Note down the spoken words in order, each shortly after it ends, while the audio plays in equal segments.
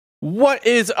What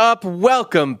is up?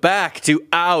 Welcome back to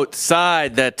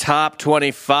Outside the Top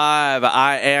 25.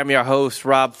 I am your host,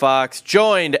 Rob Fox,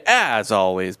 joined, as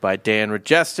always, by Dan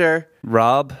Regester.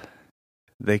 Rob,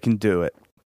 they can do it.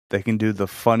 They can do the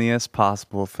funniest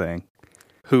possible thing.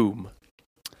 Whom?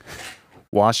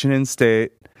 Washington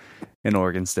State and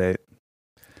Oregon State.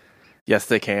 Yes,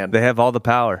 they can. They have all the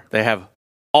power. They have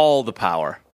all the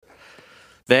power.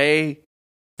 The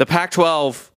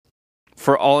Pac-12,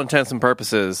 for all intents and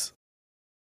purposes,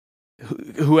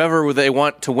 whoever they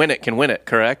want to win it can win it,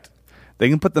 correct? They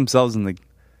can put themselves in the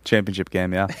championship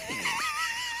game, yeah.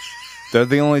 They're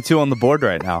the only two on the board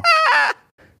right now.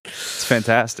 It's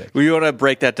fantastic. Well, you want to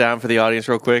break that down for the audience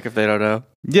real quick if they don't know?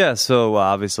 Yeah, so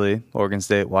obviously, Oregon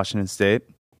State, Washington State,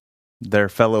 their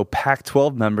fellow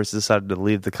Pac-12 members decided to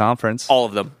leave the conference. All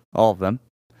of them. All of them.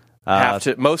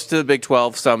 Most to the Big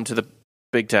 12, some to the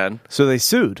Big 10. So they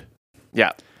sued.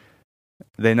 Yeah.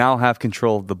 They now have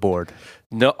control of the board.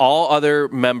 No, all other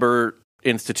member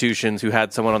institutions who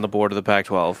had someone on the board of the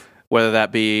Pac-12, whether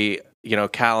that be,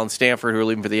 Cal and Stanford who are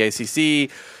leaving for the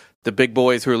ACC, the big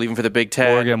boys who are leaving for the Big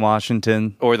 10, Oregon,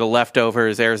 Washington, or the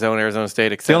leftovers, Arizona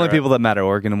State, etc. The only people that matter,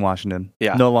 Oregon and Washington,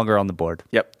 no longer on the board.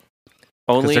 Yep.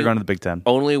 Because they're going to the Big 10.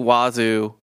 Only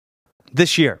Wazoo.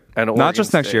 This year. And Oregon not just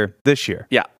State. Next year, this year.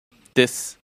 Yeah.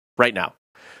 This, right now.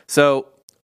 So,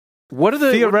 what are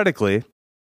the... Theoretically,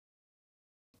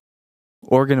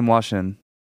 Oregon and Washington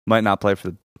might not play for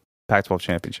the Pac-12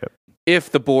 championship.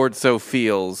 If the board so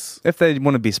feels. If they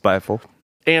want to be spiteful.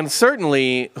 And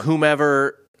certainly,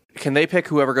 whomever... Can they pick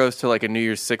whoever goes to like a New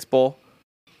Year's Six bowl?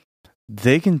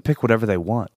 They can pick whatever they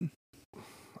want.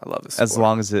 I love this. As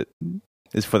long as it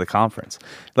is for the conference.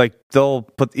 Like, they'll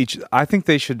put each... I think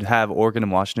they should have Oregon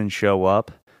and Washington show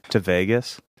up to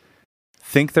Vegas,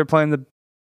 think they're playing the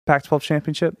Pac-12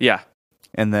 championship. Yeah.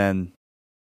 And then,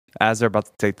 as they're about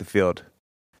to take the field,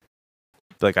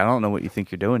 like, I don't know what you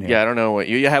think you're doing here. Yeah, I don't know what...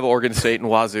 You have Oregon State and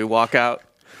Wazoo walk out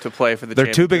to play for the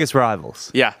They're two biggest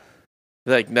rivals. Yeah.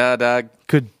 Like, nah, dog.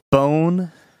 Could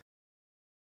bone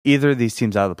either of these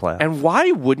teams out of the playoffs. And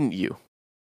why wouldn't you?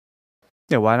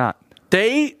 Yeah, why not?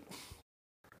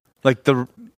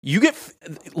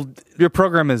 Your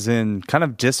program is in kind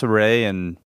of disarray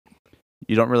and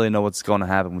you don't really know what's going to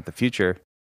happen with the future.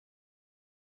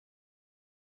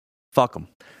 Fuck them.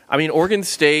 I mean, Oregon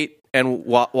State and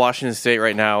Washington State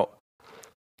right now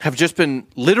have just been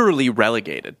literally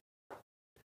relegated.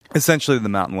 Essentially the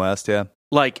Mountain West, yeah.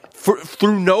 Like,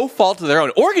 through no fault of their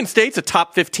own. Oregon State's a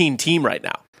top 15 team right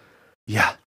now.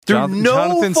 Yeah.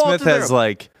 Jonathan Smith has,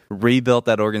 like, rebuilt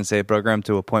that Oregon State program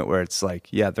to a point where it's like,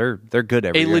 yeah, they're good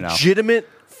every year now. A legitimate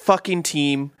fucking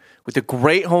team with a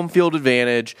great home field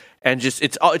advantage, and just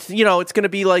it's going to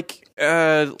be like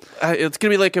a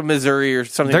Missouri or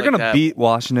something. They're going to beat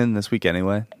Washington this week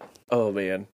anyway. Oh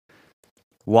man,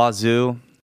 Wazoo.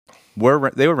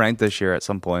 They were ranked this year at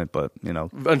some point, but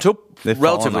until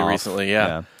relatively recently,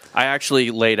 yeah. I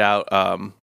actually laid out.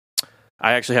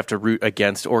 I actually have to root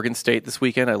against Oregon State this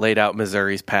weekend. I laid out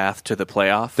Missouri's path to the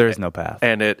playoff. There's no path,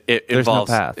 and it involves.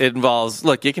 No path. It involves.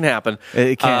 Look, it can happen.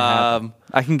 It can't happen.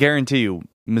 I can guarantee you,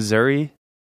 Missouri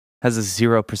has a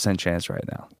 0% chance right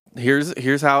now.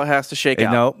 Here's how it has to shake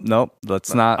out. Nope.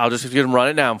 Let's not. I'll just run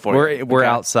it down for you. We're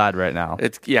outside right now.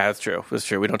 It's true. It's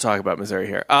true. We don't talk about Missouri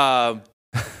here.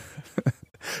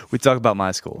 We talk about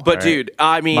my school. But dude,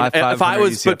 I mean, if I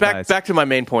was, but back to my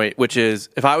main point, which is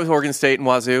if I was Oregon State and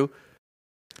Wazoo,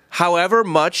 however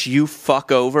much you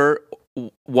fuck over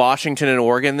Washington and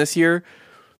Oregon this year,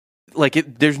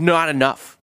 there's not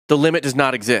enough. The limit does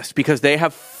not exist because they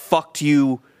have fucked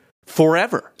you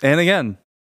forever. And again,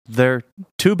 they're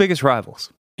two biggest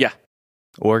rivals. Yeah.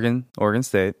 Oregon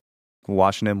State,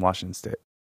 Washington State.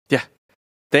 Yeah.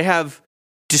 They have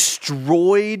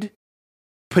destroyed...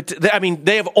 I mean,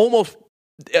 they have almost,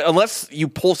 unless you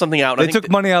pull something out. They took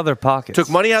money out of their pockets. And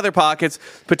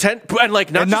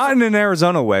not in an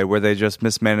Arizona way where they just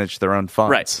mismanaged their own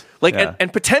funds. Right.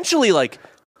 And potentially,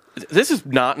 this is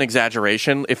not an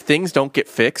exaggeration. If things don't get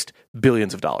fixed,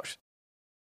 billions of dollars.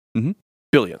 Mm-hmm.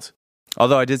 Billions.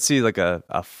 Although I did see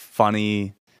a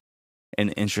funny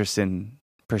and interesting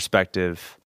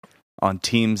perspective on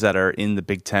teams that are in the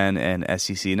Big Ten and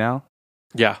SEC now.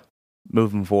 Yeah.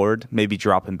 Moving forward, maybe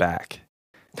dropping back.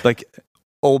 Like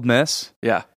Ole Miss,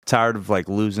 tired of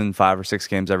losing 5 or 6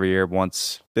 games every year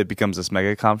once it becomes this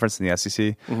mega conference in the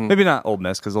SEC. Mm-hmm. Maybe not Ole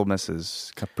Miss because Ole Miss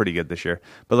is pretty good this year,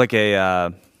 but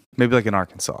maybe like an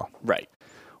Arkansas. Right.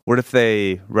 What if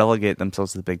they relegate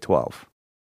themselves to the Big 12?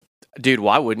 Dude,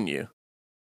 why wouldn't you?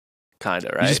 Kind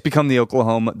of, right? You just become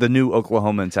the new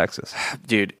Oklahoma and Texas.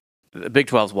 Dude, the Big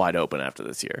 12's wide open after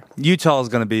this year. Utah is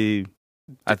going to be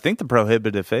I think the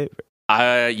prohibitive favorite.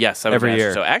 Yes, every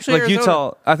year. So actually, like Arizona,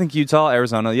 Utah, I think Utah,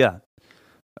 Arizona, yeah.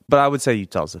 But I would say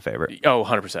Utah's the favorite. Oh,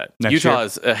 100%. Utah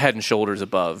is head and shoulders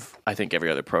above, I think, every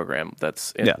other program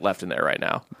that's left in there right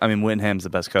now. I mean, Whittingham's the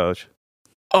best coach.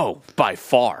 Oh, by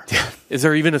far. Is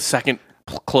there even a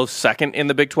close second in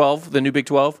the Big 12, the new Big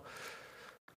 12?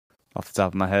 Off the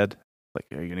top of my head. Like,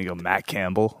 are you going to go Matt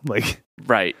Campbell? Like,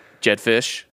 right. Jed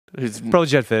Fish. Probably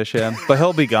Jed Fish, yeah. But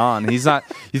he'll be gone. He's not.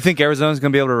 You think Arizona's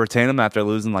going to be able to retain him after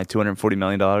losing like $240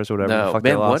 million or whatever? No,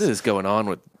 man, what is going on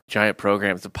with giant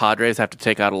programs? The Padres have to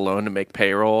take out a loan to make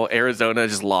payroll. Arizona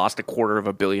just lost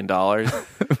 $250 million.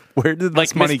 Where did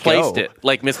this money go?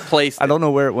 Misplaced it. I don't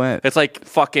know where it went. It's like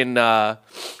fucking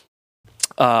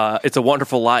It's a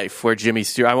Wonderful Life, where Jimmy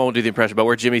Stewart, I won't do the impression, but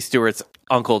where Jimmy Stewart's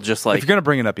uncle just like... If you're going to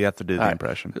bring it up, you have to do the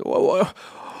impression.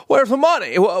 Where's the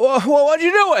money? What'd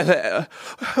you do with it?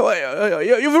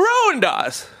 You've ruined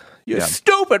us. You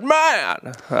stupid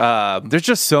man. There's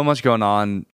just so much going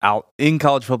on out in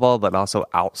college football, but also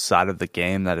outside of the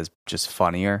game that is just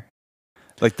funnier.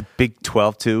 Like the Big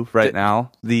 12 too,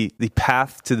 now. The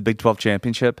path to the Big 12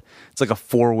 championship, it's like a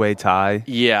 4-way tie.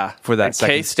 Yeah. For that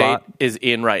second K-State spot. is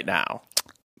in right now.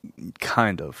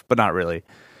 Kind of, but not really.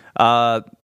 The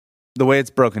way it's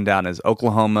broken down is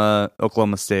Oklahoma,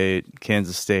 Oklahoma State,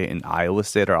 Kansas State, and Iowa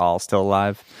State are all still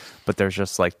alive. But there's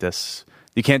just like this...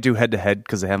 You can't do head-to-head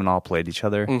because they haven't all played each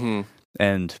other. Mm-hmm.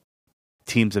 And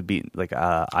teams have beaten... Like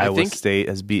Iowa State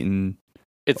has beaten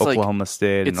Oklahoma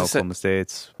State and Oklahoma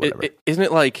State's... Whatever. Isn't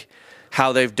it like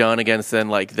how they've done against then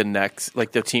like the next...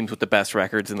 Like the teams with the best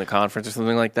records in the conference or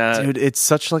something like that? Dude, it's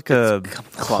such like a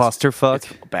clusterfuck.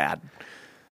 It's bad.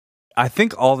 I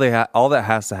think all that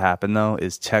has to happen, though,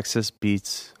 is Texas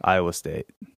beats Iowa State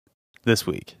this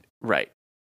week. Right.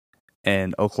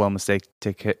 And Oklahoma State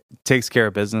takes care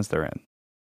of business, they're in.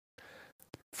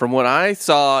 From what I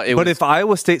saw, But if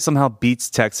Iowa State somehow beats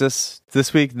Texas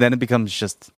this week, then it becomes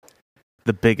just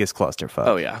the biggest clusterfuck.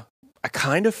 Oh, yeah. I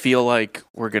kind of feel like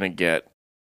we're going to get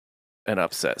an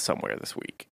upset somewhere this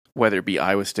week, whether it be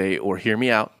Iowa State or, hear me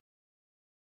out,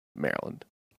 Maryland.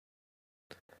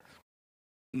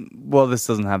 Well, this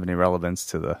doesn't have any relevance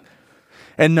to the...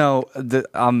 And no,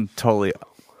 I'm totally...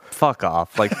 Fuck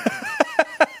off. Like,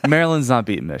 Maryland's not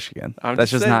beating Michigan.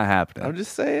 That's just not happening. I'm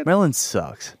just saying. Maryland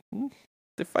sucks.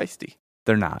 They're feisty.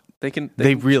 They're not.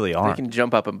 They really are. They can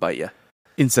jump up and bite you.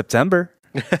 In September.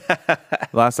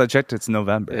 Last I checked, it's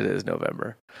November. It is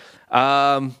November.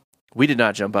 We did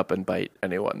not jump up and bite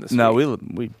anyone this week. No,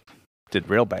 we did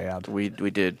real bad. We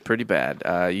did pretty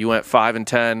bad. You went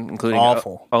 5-10, including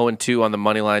awful 0-2 on the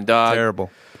money line dog. Terrible.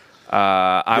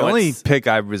 The only pick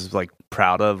I was like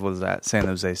proud of was that San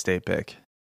Jose State pick,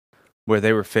 where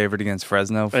they were favored against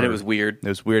Fresno. And it was weird. It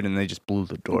was weird, and they just blew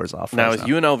the doors off. Now, is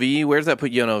UNLV, where does that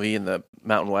put UNLV in the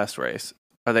Mountain West race?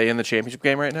 Are they in the championship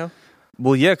game right now?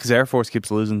 Well, yeah, because Air Force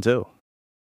keeps losing, too.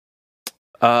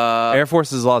 Air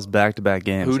Force has lost back-to-back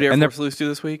games. Who did Air Force lose to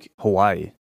this week?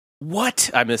 Hawaii. What?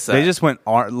 I missed that. They just went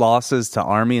losses to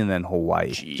Army and then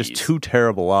Hawaii. Jeez. Just 2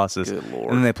 terrible losses. Good Lord.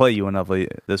 And then they play UNLV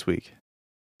this week.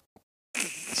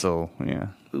 So, yeah.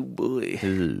 Oh, boy.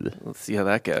 Let's see how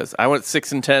that goes. I went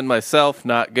 6-10 myself.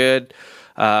 Not good.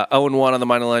 0-1 on the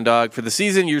money line dog. For the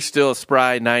season, you're still a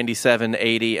spry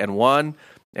 97-80-1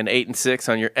 and 8-6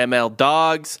 on your ML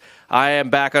dogs. I am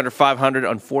back under 500.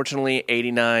 Unfortunately,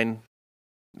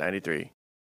 89-93.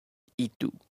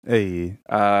 Itu. Hey.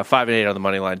 5-8 on the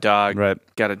money line dog. Right.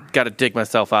 Got to dig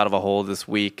myself out of a hole this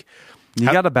week. You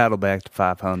got to battle back to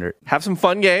 500. Have some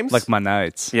fun games. Like my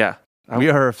Knights. Yeah. We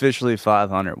are officially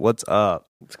 500. What's up?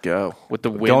 Let's go. With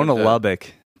the win. Going to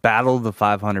Lubbock. Battle the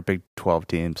 500 Big 12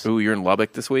 teams. Ooh, you're in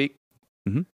Lubbock this week?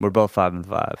 Mm-hmm. We're both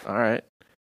 5-5. All right.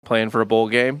 Playing for a bowl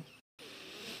game?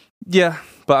 Yeah,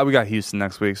 but we got Houston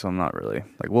next week, so I'm not really...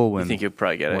 Like, we'll win. You think you'll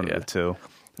probably get one it, of the two.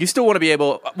 You still want to be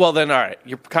able... Well, then, all right.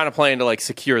 You're kind of playing to, like,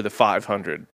 secure the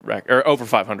 500 record, or over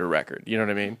 500 record. You know what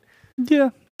I mean?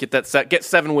 Yeah. Get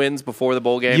 7 wins before the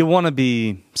bowl game. You want to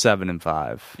be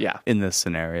 7-5. Yeah. In this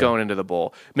scenario. Going into the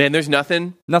bowl. Man, there's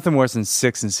nothing worse than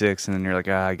 6-6, and then you're like,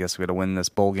 I guess we got to win this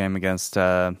bowl game against...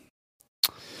 in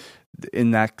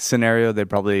that scenario,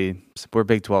 we're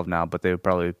Big 12 now, but they would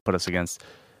probably put us against...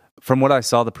 From what I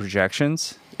saw, the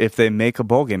projections, if they make a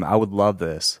bowl game, I would love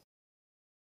this.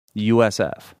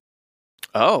 USF.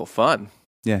 Oh, fun.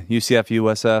 Yeah, UCF,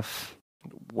 USF.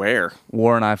 Where?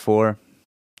 Warren I-4.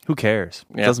 Who cares?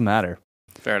 Yeah. It doesn't matter.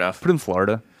 Fair enough. Put it in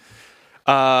Florida.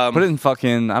 Put it in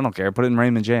fucking, I don't care. Put it in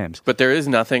Raymond James. But there is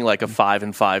nothing like a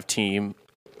 5-5 team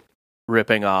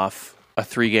ripping off a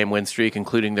 3-game win streak,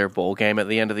 including their bowl game at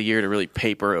the end of the year, to really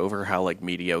paper over how like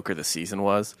mediocre the season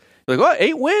was. You're like,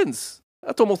 8 wins.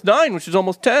 That's almost 9, which is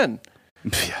almost 10.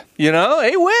 Yeah. You know,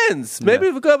 8 wins. Maybe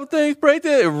if a couple things break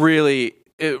it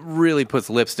really puts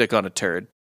lipstick on a turd.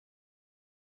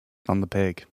 On the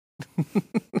pig.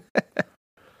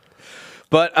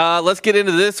 But let's get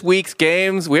into this week's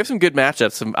games. We have some good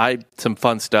matchups, some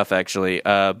fun stuff, actually,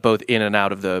 both in and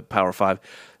out of the Power 5.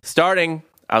 Starting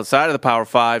outside of the Power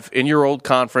 5, in your old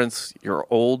conference, your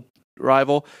old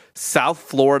rival, South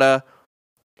Florida,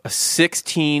 a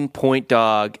 16-point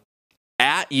dog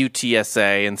at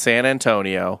UTSA in San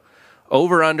Antonio.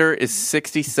 Over-under is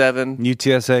 67.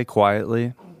 UTSA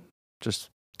quietly just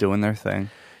doing their thing.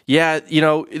 Yeah, you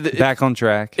know. Back on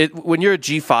track. When you're a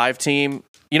G5 team,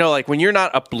 you know, like when you're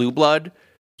not a blue blood,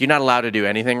 you're not allowed to do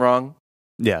anything wrong.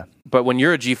 Yeah. But when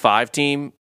you're a G5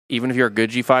 team, even if you're a good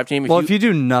G5 team... If you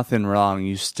do nothing wrong,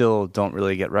 you still don't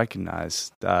really get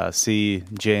recognized. See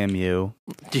JMU.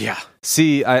 Yeah.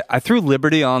 See, I threw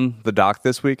Liberty on the dock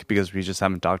this week because we just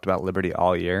haven't talked about Liberty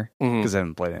all year because they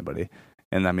haven't played anybody.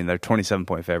 And, I mean, they're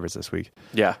 27-point favorites this week.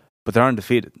 Yeah. But they're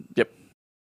undefeated. Yep.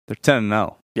 They're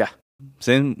 10-0. Yeah.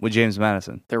 Same with James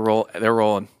Madison. They're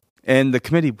rolling. And the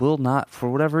committee will not, for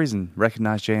whatever reason,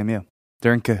 recognize JMU.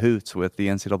 They're in cahoots with the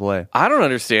NCAA. I don't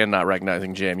understand not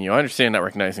recognizing JMU. I understand not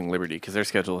recognizing Liberty because their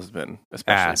schedule has been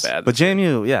especially bad. But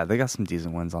JMU, yeah, they got some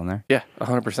decent wins on there. Yeah,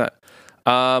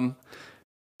 100%.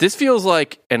 This feels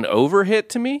like an overhit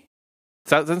to me.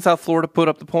 Doesn't South Florida put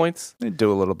up the points? They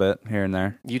do a little bit here and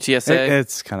there. UTSA?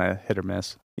 It's kind of hit or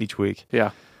miss each week.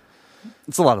 Yeah.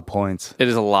 It's a lot of points. It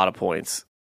is a lot of points.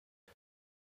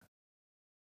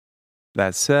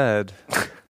 That said,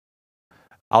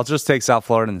 I'll just take South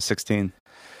Florida in the 16.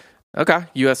 Okay.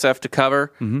 USF to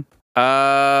cover.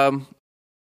 Mm-hmm.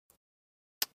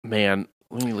 Man,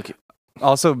 let me look at...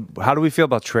 Also, how do we feel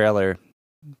about Traylor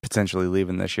potentially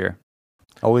leaving this year?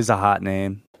 Always a hot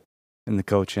name in the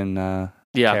coaching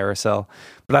carousel.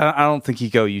 But I don't think he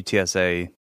go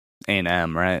UTSA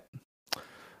A&M, right?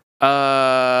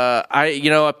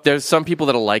 There's some people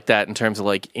that'll like that in terms of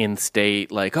like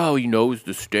in-state, like, oh, he knows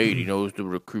the state, he knows the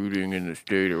recruiting in the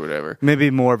state or whatever. Maybe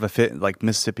more of a fit like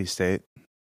Mississippi State,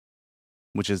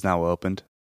 which is now opened.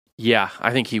 Yeah,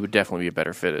 I think he would definitely be a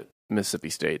better fit at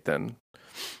Mississippi State than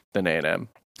A&M.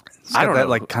 I don't know.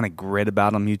 Like kind of grit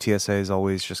about him. UTSA is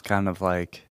always just kind of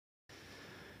like,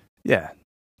 yeah.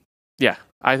 Yeah,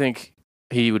 I think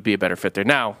he would be a better fit there.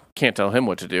 Now, can't tell him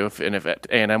what to do if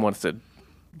A&M wants to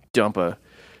dump a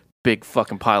big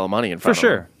fucking pile of money in front of him.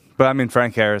 For sure. But I mean,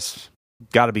 Frank Harris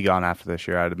got to be gone after this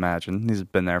year, I'd imagine. He's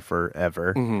been there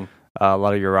forever. Mm-hmm. A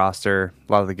lot of your roster,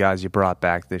 a lot of the guys you brought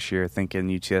back this year thinking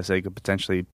UTSA could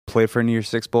potentially play for a New Year's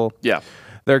Six Bowl. Yeah.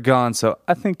 They're gone. So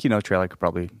I think, Traylor could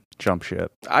probably jump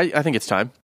ship. I think it's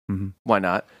time. Mm-hmm. Why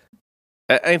not?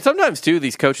 And sometimes, too,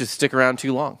 these coaches stick around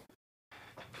too long.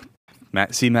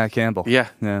 Matt Campbell. Yeah.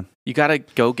 You got to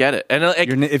go get it. And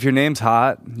if your name's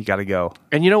hot, you got to go.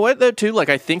 And you know what, though, too? Like,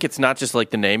 I think it's not just like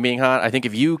the name being hot. I think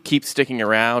if you keep sticking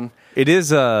around. It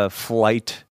is a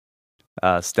flight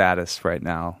status right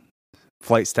now.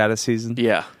 Flight status season.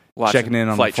 Yeah. Checking in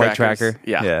on the flight tracker.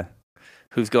 Yeah.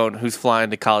 Who's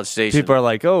flying to College Station? People are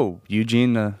like, oh,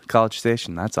 Eugene to College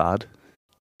Station. That's odd.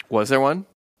 Was there one?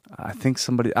 I think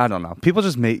I don't know. People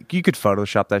just you could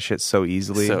Photoshop that shit so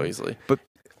easily. But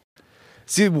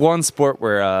see, one sport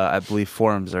where I believe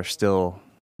forums are still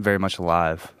very much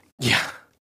alive.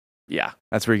 Yeah.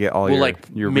 That's where you get all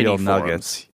your real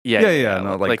nuggets. Yeah. No,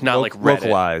 not like Reddit.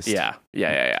 Localized.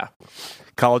 Yeah.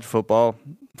 College football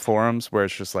forums where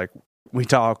it's just like we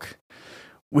talk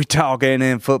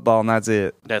A&M football and that's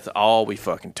it. That's all we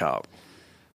fucking talk.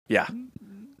 Yeah.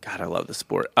 God, I love the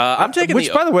sport. I'm taking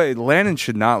by the way, Lannon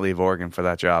should not leave Oregon for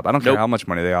that job. I don't care how much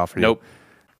money they offer you. Nope.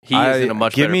 He is in a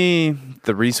much better... Give me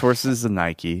the resources of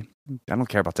Nike. I don't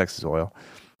care about Texas Oil.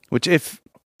 Which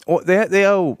they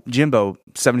owe Jimbo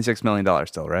 $76 million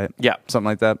still, right? Yeah. Something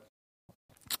like that.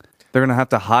 They're going to have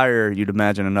to hire, you'd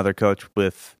imagine, another coach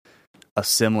with a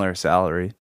similar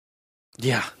salary.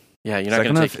 Yeah. Yeah, you're not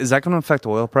going to take... Is that going to affect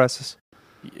oil prices?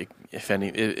 If any,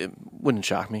 it wouldn't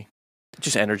shock me.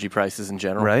 Just energy prices in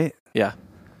general. Right? Yeah.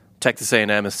 Texas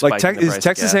A&M is spiking the price Is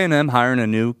Texas A&M hiring a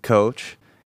new coach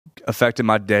affecting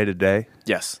my day-to-day?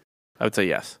 Yes. I would say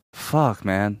yes. Fuck,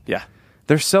 man. Yeah.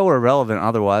 They're so irrelevant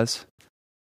otherwise.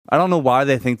 I don't know why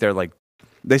they think they're like...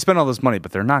 They spend all this money,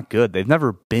 but they're not good. They've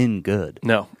never been good.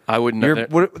 No, I wouldn't... They're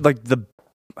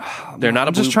not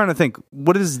I'm just trying to think.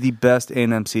 What is the best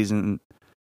A&M season?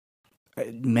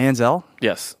 Manziel?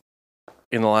 Yes.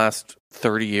 In the last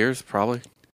 30 years, probably.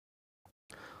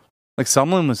 Like,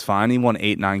 Sumlin was fine. He won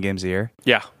 8-9 games a year.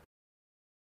 Yeah.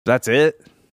 That's it.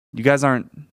 You guys aren't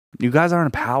a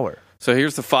power. So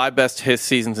here's the 5 best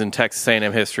seasons in Texas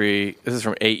A&M history. This is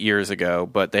from 8 years ago,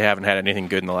 but they haven't had anything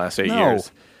good in the last 8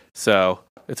 years. So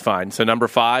it's fine. So number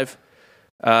 5,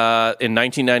 in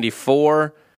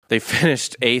 1994, they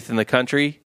finished 8th in the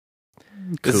country.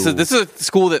 Cool. This is a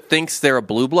school that thinks they're a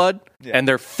blue blood, and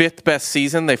their 5th best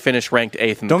season, they finished ranked 8th in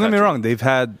the country. Don't get me wrong. They've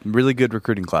had really good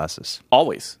recruiting classes.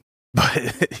 Always.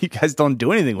 But you guys don't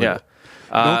do anything with it.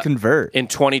 Don't convert. In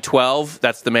 2012,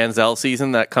 that's the Manziel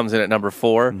season. That comes in at number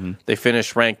 4. Mm-hmm. They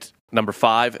finished ranked number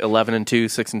 5, 11-2,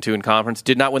 6-2 in conference.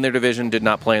 Did not win their division. Did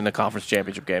not play in the conference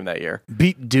championship game that year.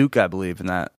 Beat Duke, I believe, in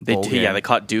that bowl game. Yeah, they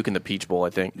caught Duke in the Peach Bowl, I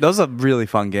think. That was a really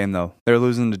fun game, though. They were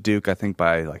losing to Duke, I think,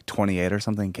 by like 28 or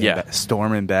something.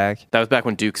 Storming back. That was back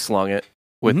when Duke slung it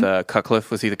with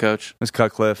Cutcliffe. Was he the coach? It was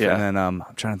Cutcliffe, and then I'm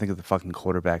trying to think of the fucking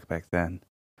quarterback back then.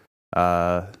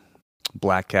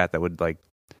 Black cat that would like.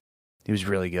 He was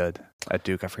really good at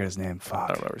Duke. I forget his name. Fuck. I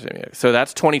don't remember his name yet. So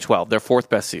that's 2012. Their 4th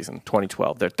best season,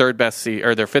 2012. Their 5th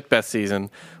best season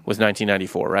was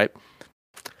 1994, right?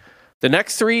 The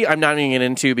next 3 I'm not even getting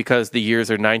into because the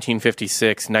years are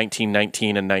 1956,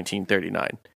 1919, and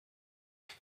 1939.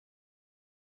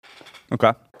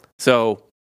 Okay. So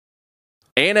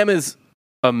A&M is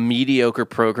a mediocre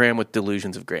program with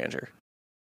delusions of grandeur.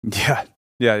 Yeah.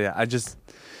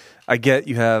 I get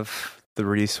you have the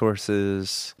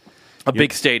resources. A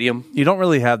big stadium. You don't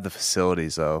really have the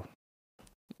facilities, though.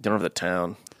 You don't have the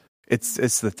town.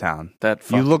 It's the town. That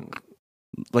fucking, you look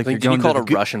like you're going to a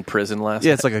Russian prison last night.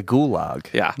 Yeah, it's like a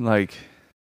gulag. Yeah. Like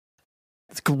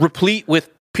it's replete with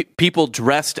people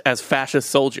dressed as fascist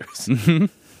soldiers.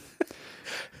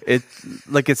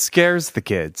 It scares the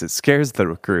kids. It scares the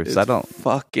recruits. It's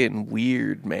fucking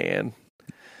weird, man.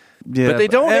 Yeah, but they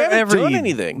haven't done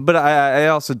anything. But I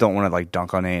also don't want to like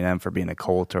dunk on A&M for being a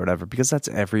cult or whatever, because that's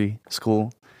every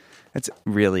school. It's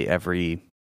really every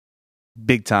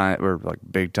big time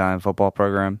football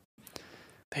program.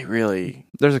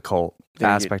 There's a cult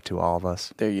aspect to all of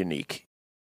us. They're unique.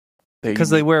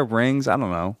 Because they wear rings. I don't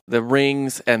know. The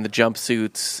rings and the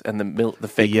jumpsuits and the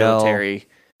fake military,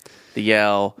 the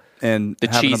yell, and the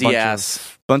cheesy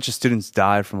ass. Bunch of students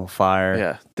died from a fire.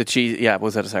 Yeah, the cheese. Yeah,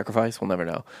 was that a sacrifice? We'll never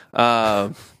know.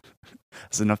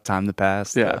 There's enough time to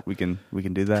pass. Yeah, we can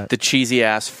do that. The cheesy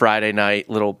ass Friday night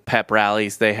little pep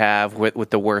rallies they have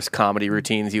with the worst comedy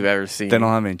routines you've ever seen. They don't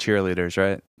have any cheerleaders,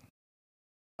 right?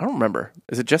 I don't remember.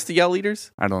 Is it just the yell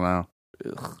leaders? I don't know.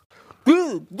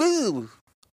 Woo, woo,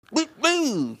 woo,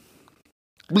 woo.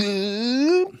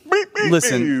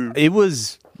 Listen,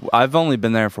 I've only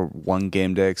been there for one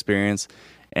game day experience,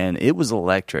 and it was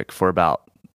electric for about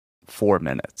 4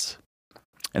 minutes.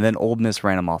 And then Ole Miss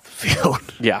ran them off the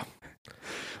field. Yeah.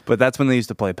 But that's when they used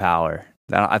to play Power.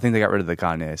 I think they got rid of the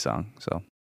Kanye song. So,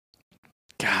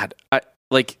 God,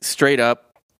 straight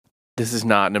up, this is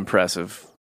not an impressive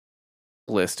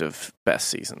list of best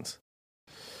seasons.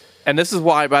 And this is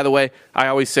why, by the way, I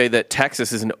always say that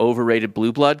Texas is an overrated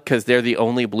blue blood, because they're the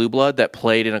only blue blood that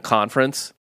played in a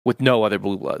conference with no other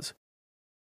blue bloods.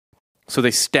 So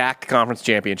they stacked conference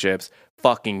championships,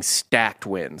 fucking stacked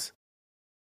wins.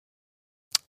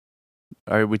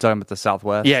 Are we talking about the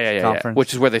Southwest Conference? Yeah,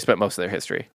 which is where they spent most of their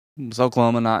history. Was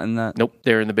Oklahoma not in that? Nope,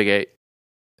 they're in the Big 8.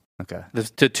 Okay.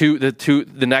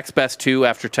 The next best 2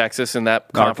 after Texas in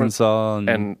that conference,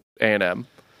 Arkansas and A&M.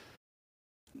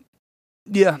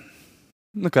 Yeah.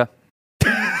 Okay.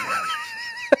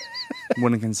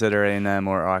 Wouldn't consider A&M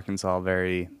or Arkansas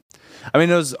very. I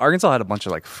mean, Arkansas had a bunch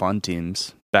of like fun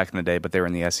teams back in the day, but they were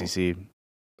in the SEC.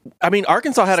 I mean,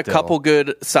 Arkansas had a couple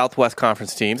good Southwest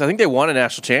Conference teams. I think they won a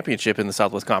national championship in the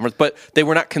Southwest Conference, but they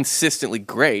were not consistently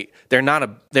great. They were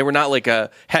not like a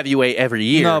heavyweight every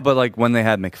year. No, but like when they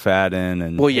had McFadden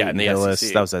and in the Hillis,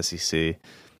 SEC. That was SEC,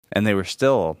 and they were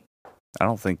still, I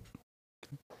don't think,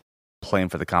 playing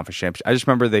for the conference championship. I just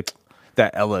remember that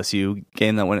LSU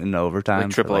game that went into overtime,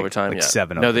 triple overtime,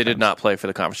 7. No, they did not play for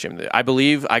the conference championship. I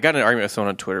believe I got in an argument with someone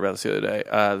on Twitter about this the other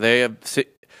day. They have.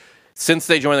 Since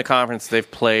they joined the conference, they've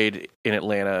played in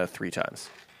Atlanta 3 times.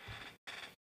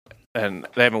 And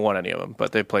they haven't won any of them,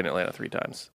 but they've played in Atlanta 3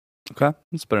 times. Okay.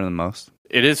 That's better than most.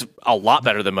 It is a lot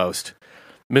better than most.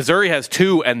 Missouri has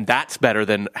 2, and that's better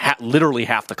than literally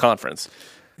half the conference.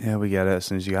 Yeah, we get it. As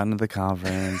soon as you got into the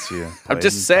conference, I'm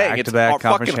just saying, it's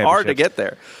fucking hard to get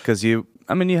there. Because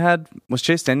was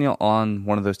Chase Daniel on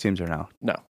one of those teams or no?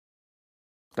 No.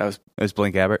 It was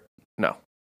Blaine Gabbert? No.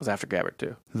 It was after Gabbert,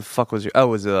 too. Who the fuck was it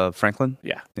was Franklin?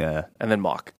 Yeah. Yeah. And then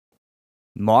Mock.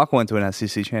 Mock went to an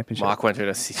SEC championship. Mock went to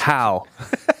an SEC How?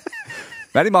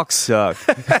 Matty Mock sucked.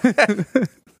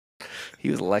 He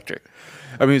was electric.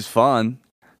 I mean, he was fun.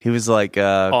 He was like...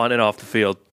 on and off the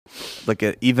field. Like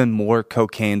an even more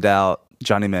cocained out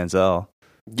Johnny Manziel.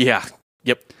 Yeah.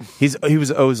 Yep. He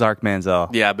was Ozark Manziel.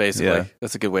 Yeah, basically. Yeah.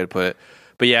 That's a good way to put it.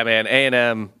 But yeah, man,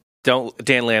 A&M,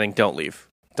 Dan Lanning, don't leave.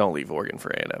 Don't leave Oregon for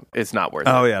A&M. It's not worth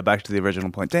it. Oh, yeah, back to the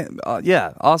original point.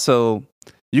 Yeah, also,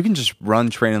 you can just run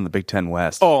train in the Big Ten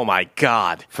West. Oh, my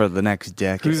God. For the next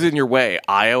decade. Who's in your way?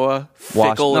 Iowa?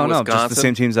 Fickle and Wisconsin? Just the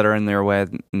same teams that are in their way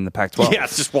in the Pac-12. Yeah,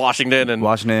 it's just Washington,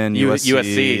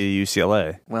 USC,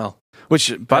 UCLA. Well,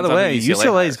 which, by the way,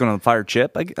 UCLA is going to fire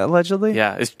Chip, allegedly.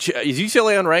 Yeah. Is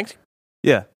UCLA unranked?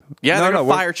 Yeah. Yeah, they're going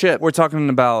to fire Chip. We're talking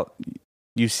about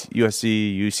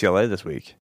USC, UCLA this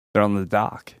week. They're on the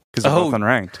dock because they're both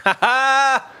unranked.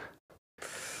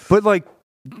 But, like,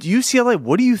 UCLA,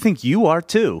 what do you think you are,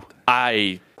 too?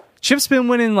 Chip's been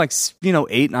winning,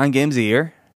 8-9 games a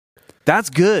year. That's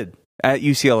good at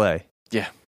UCLA. Yeah.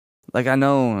 Like, I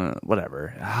know, whatever.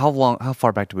 How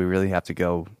far back do we really have to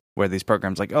go where these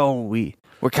programs,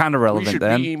 we're kind of relevant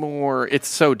then? We should be more. It's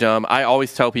so dumb. I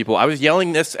always tell people, I was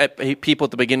yelling this at people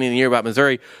at the beginning of the year about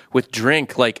Missouri with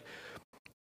Drink. Like,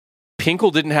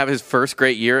 Pinkel didn't have his first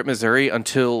great year at Missouri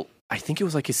until, I think it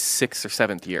was his 6th or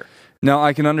 7th year. Now,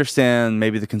 I can understand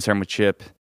maybe the concern with Chip.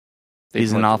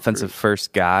 He's an offensive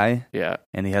first guy. Yeah.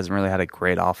 And he hasn't really had a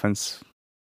great offense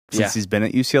since he's been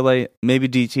at UCLA. Maybe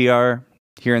DTR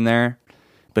here and there.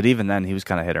 But even then, he was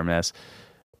kind of hit or miss.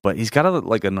 But he's got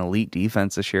an elite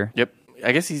defense this year. Yep.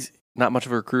 I guess he's not much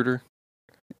of a recruiter.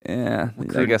 Yeah,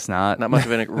 I guess not. Not much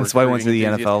of a That's why he went to the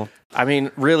NFL. I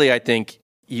mean, really, I think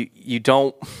you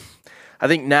don't... I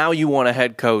think now you want a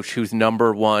head coach whose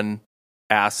number one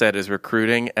asset is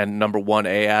recruiting and number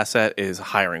 1A asset is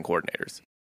hiring coordinators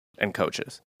and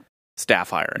coaches,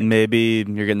 staff hiring. Maybe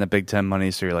you're getting the Big Ten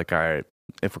money, so you're like, all right,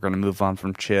 if we're going to move on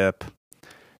from Chip,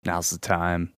 now's the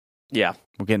time. Yeah.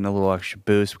 We're getting a little extra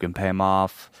boost. We can pay him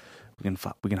off. We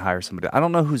can hire somebody. I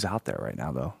don't know who's out there right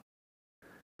now, though.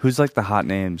 Who's the hot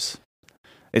names?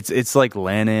 It's like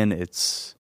Lannon.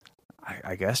 It's,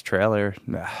 I guess, Trailer.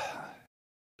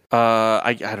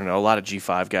 I don't know. A lot of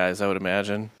G5 guys, I would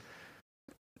imagine.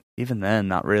 Even then,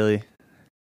 not really.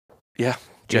 Yeah.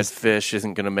 Jed Fish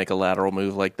isn't going to make a lateral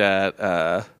move like that.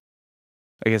 I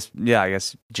guess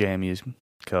JMU's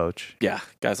coach. Yeah,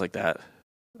 guys like that.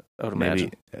 I would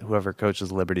imagine. Maybe whoever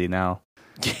coaches Liberty now.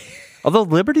 Although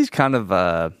Liberty's kind of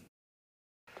I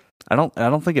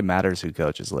don't think it matters who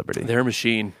coaches Liberty. They're a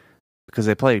machine. Because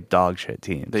they play dog shit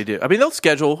teams. They do. I mean, they'll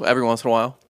schedule every once in a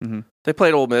while. Mm-hmm. They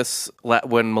played Ole Miss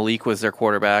when Malik was their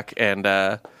quarterback and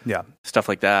stuff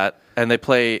like that. And they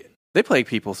play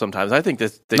people sometimes. I think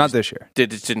this year. They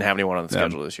just didn't have anyone on the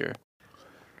schedule this year.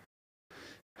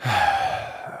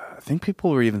 I think people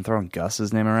were even throwing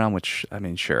Gus's name around, which, I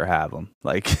mean, sure, have him.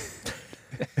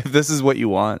 If this is what you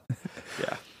want.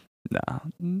 Yeah.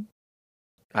 No.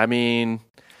 I mean,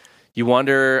 you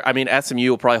wonder. I mean,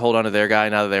 SMU will probably hold on to their guy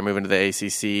now that they're moving to the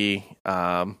ACC.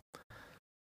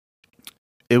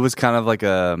 It was kind of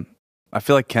I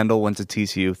feel like Kendall went to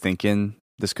TCU thinking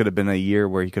this could have been a year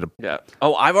where he could have. Yeah.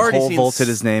 Oh, I've already vaulted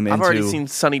his name. I've already seen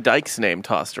Sonny Dykes' name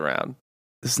tossed around.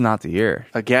 This is not the year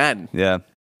again. Yeah,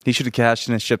 he should have cashed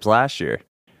in his chips last year.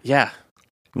 Yeah,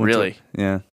 really.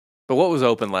 Yeah. But what was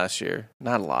open last year?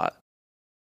 Not a lot.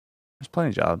 There's plenty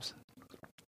of jobs.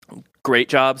 Great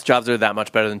jobs. Jobs that are that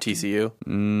much better than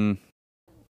TCU.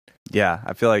 Yeah,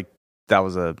 I feel like that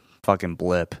was a fucking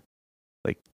blip.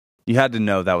 You had to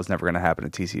know that was never going to happen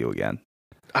at TCU again.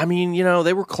 I mean,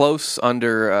 they were close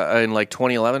under in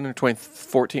 2011 or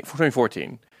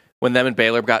 2014 when them and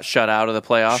Baylor got shut out of the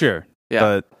playoff. Sure. Yeah.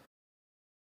 But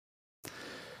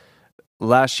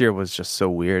last year was just so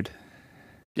weird.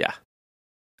 Yeah.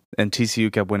 And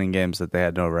TCU kept winning games that they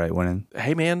had no right winning.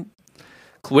 Hey, man.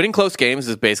 Winning close games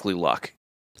is basically luck.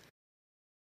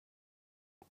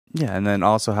 Yeah, and then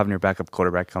also having your backup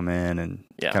quarterback come in and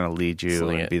kind of lead you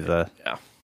and be the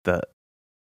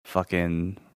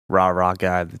fucking rah-rah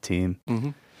guy of the team. Mm-hmm.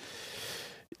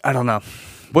 I don't know.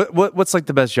 What's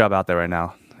the best job out there right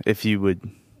now, if you would,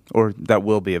 or that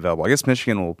will be available? I guess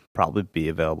Michigan will probably be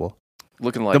available.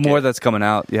 Looking like the more that's coming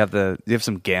out, you have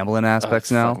some gambling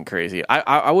aspects now. Fucking crazy.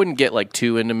 I wouldn't get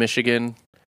too into Michigan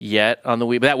yet on the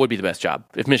week, but that would be the best job.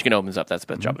 If Michigan opens up, that's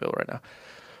the best job available right now.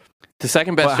 The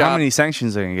second best job. How many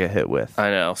sanctions are going to get hit with?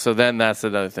 I know. So then that's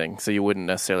another thing. So you wouldn't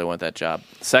necessarily want that job.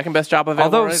 Second best job available.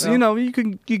 Although right now? you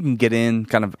can get in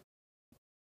kind of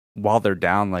while they're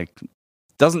down.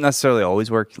 Doesn't necessarily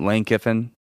always work. Lane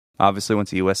Kiffin obviously went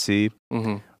to USC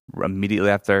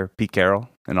immediately after Pete Carroll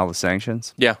and all the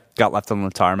sanctions. Yeah, got left on the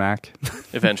tarmac.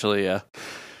 Eventually, yeah.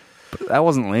 But that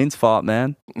wasn't Lane's fault,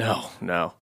 man.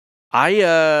 No.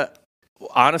 I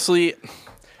honestly.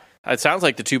 It sounds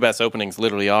like the two best openings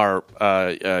literally are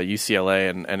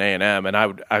UCLA and A&M. And I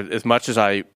would, as much as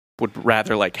I would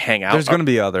rather like hang out. There's going to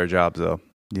be other jobs though.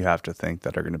 You have to think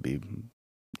that are going to be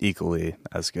equally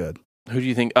as good. Who do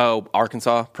you think? Oh,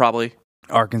 Arkansas probably.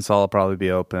 Arkansas will probably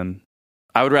be open.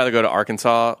 I would rather go to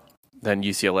Arkansas than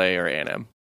UCLA or A&M.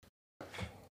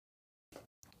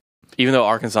 Even though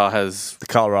Arkansas has... The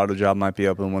Colorado job might be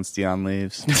open once Deion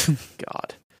leaves.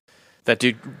 God. That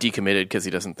dude decommitted because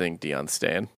he doesn't think Deion's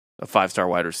staying. A 5-star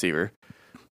wide receiver.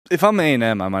 If I'm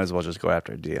A&M, I might as well just go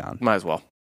after Deion. Might as well.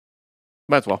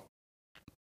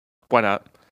 Why not?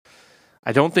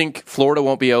 I don't think Florida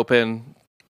won't be open.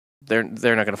 They're not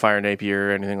going to fire Napier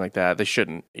or anything like that. They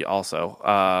shouldn't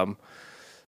also.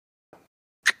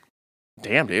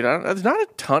 Damn, dude. There's not a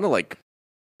ton of like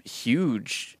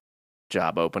huge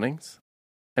job openings.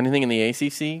 Anything in the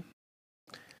ACC?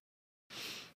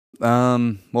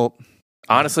 Well,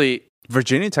 honestly,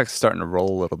 Virginia Tech's starting to roll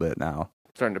a little bit now.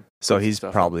 So he's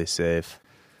probably safe.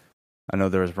 I know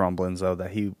there was rumblings though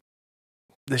that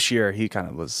this year he kind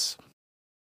of was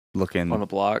looking on the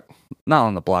block. Not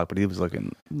on the block, but he was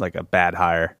looking like a bad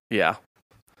hire. Yeah.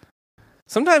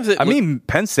 Sometimes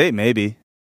Penn State maybe.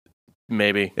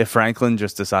 Maybe. If Franklin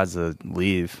just decides to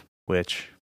leave,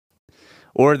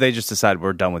 or they just decide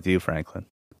we're done with you, Franklin.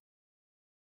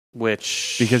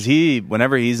 Because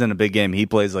whenever he's in a big game, he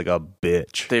plays like a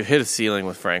bitch. They've hit a ceiling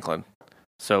with Franklin.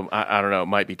 So, I don't know. It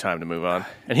might be time to move on.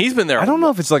 And he's been there. I don't know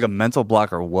if it's like a mental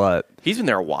block or what. He's been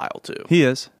there a while, too. He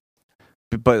is.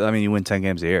 But, I mean, you win 10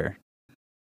 games a year.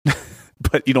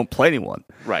 But you don't play anyone.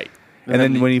 Right. And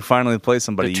then when you finally play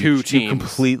somebody, you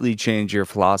completely change your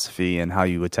philosophy and how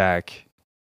you attack.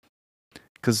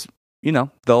 Because,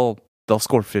 they'll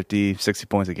score 50, 60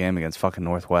 points a game against fucking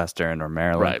Northwestern or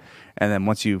Maryland. Right. And then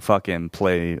once you fucking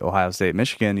play Ohio State,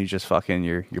 Michigan, you just fucking,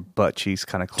 your butt cheeks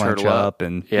kind of clench up.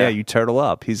 And you turtle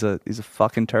up. He's a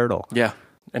fucking turtle. Yeah.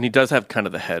 And he does have kind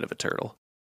of the head of a turtle.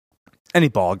 Any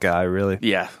bald guy, really.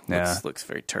 Yeah. Looks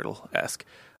very turtle-esque.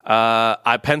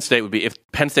 Penn State would be, if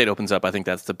Penn State opens up, I think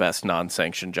that's the best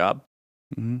non-sanctioned job.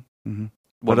 Mm-hmm. Mm-hmm.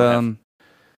 But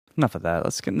enough of that.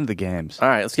 Let's get into the games. All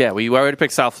right. We already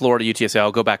picked South Florida, UTSA.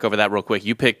 I'll go back over that real quick.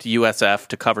 You picked USF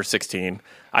to cover 16.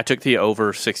 I took the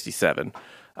over 67.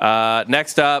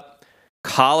 Next up,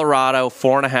 Colorado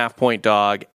 4.5 point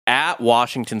dog at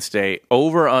Washington State.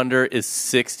 Over under is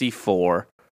 64.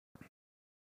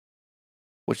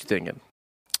 What you thinking?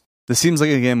 This seems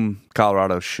like a game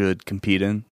Colorado should compete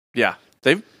in. Yeah,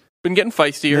 they've been getting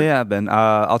feistier. They have been.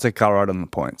 I'll take Colorado in the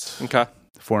points. Okay.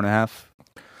 4.5.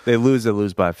 They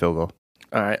lose by a field goal.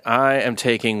 All right. I am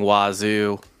taking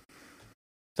Wazoo.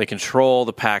 They control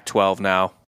the Pac-12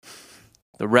 now.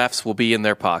 The refs will be in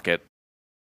their pocket.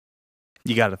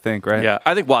 You got to think, right? Yeah,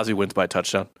 I think Wazoo wins by a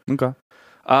touchdown. Okay.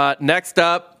 Next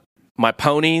up, my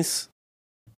ponies,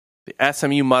 the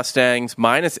SMU Mustangs,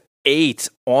 -8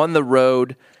 on the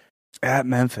road. At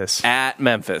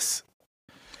Memphis.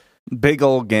 Big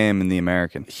old game in the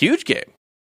American. Huge game.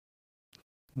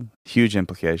 Huge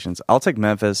implications. I'll take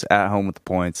Memphis at home with the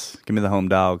points. Give me the home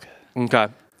dog. Okay.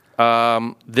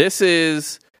 This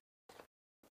is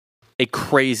a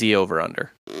crazy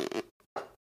over-under.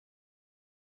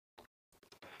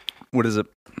 What is it?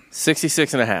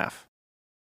 66.5.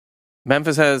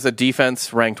 Memphis has a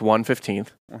defense ranked 115th.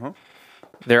 Uh-huh.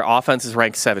 Their offense is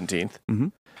ranked 17th. Mm-hmm.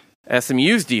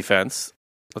 SMU's defense,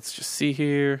 let's just see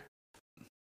here.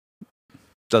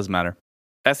 Doesn't matter.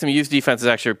 SMU's defense is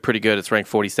actually pretty good. It's ranked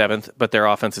 47th, but their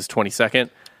offense is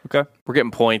 22nd. Okay. We're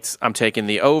getting points. I'm taking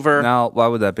the over. Now, why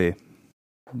would that be?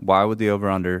 Why would the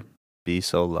over-under be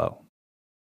so low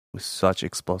with such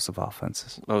explosive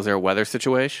offenses? Oh, is there a weather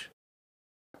situation?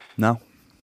 No.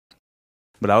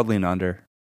 But I would lean under.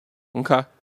 Okay.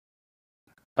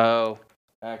 Oh,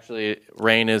 actually,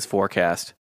 rain is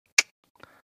forecast.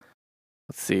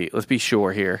 Let's see. Let's be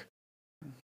sure here.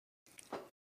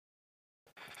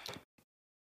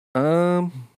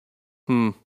 Man,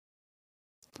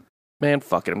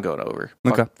 fuck it. I'm going over.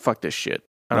 Okay. Fuck this shit.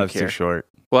 I don't care. Life's too short.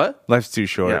 What? Life's too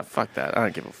short. Yeah, fuck that. I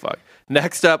don't give a fuck.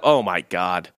 Next up, oh my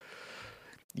God.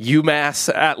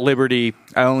 UMass at Liberty.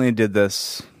 I only did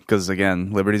this because,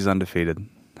 again, Liberty's undefeated.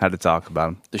 Had to talk about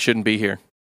them. They shouldn't be here.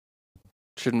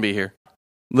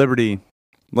 Liberty,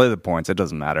 lay the points. It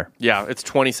doesn't matter. Yeah, it's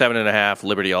 27.5,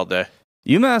 Liberty all day.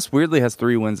 UMass weirdly has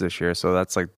 3 wins this year, so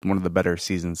that's like one of the better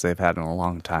seasons they've had in a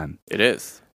long time. It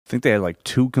is. I think they had like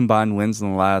 2 combined wins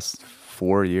in the last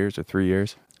 4 years or 3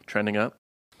 years. Trending up.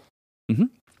 Mm-hmm.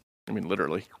 I mean,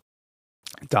 literally.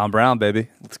 Don Brown, baby.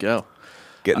 Let's go.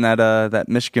 Getting that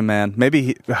Michigan man.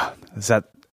 Maybe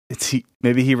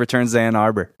maybe he returns to Ann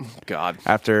Arbor. God.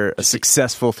 After a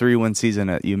successful 3-win season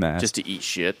at UMass. Just to eat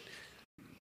shit.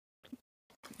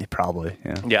 Yeah, probably,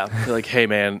 yeah. Yeah. They're like, hey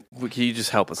man, can you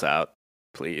just help us out?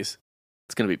 Please.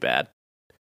 It's going to be bad.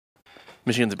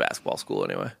 Michigan's a basketball school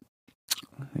anyway.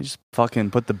 They just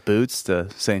fucking put the boots to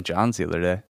St. John's the other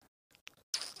day.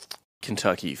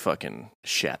 Kentucky fucking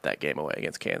shat that game away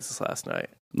against Kansas last night.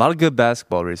 A lot of good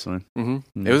basketball recently.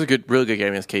 Mm-hmm. It was a really good game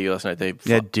against KU last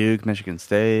night. Duke, Michigan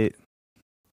State.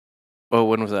 Oh,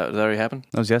 when was that? Did that already happen?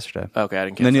 That was yesterday. Okay, I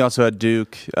didn't catch And then you also had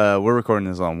Duke. We're recording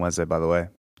this on Wednesday, by the way.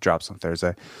 Drops on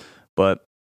Thursday. But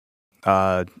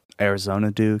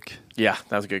Arizona, Duke. Yeah,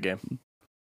 that was a good game.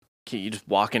 You just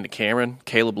walk into Cameron.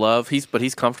 Caleb Love. He's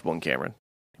comfortable in Cameron.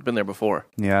 He's been there before.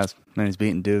 Yeah, and he's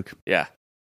beating Duke. Yeah.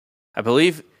 I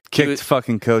believe... Kicked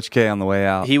fucking Coach K on the way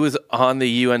out. He was on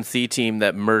the UNC team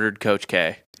that murdered Coach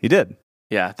K. He did.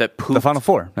 Yeah, that pooped. The Final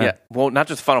Four. Yeah. Well, not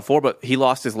just Final Four, but he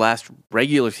lost his last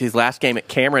game at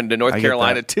Cameron to North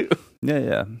Carolina too.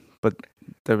 Yeah. But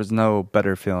there was no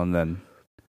better feeling than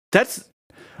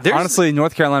honestly,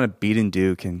 North Carolina beating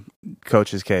Duke and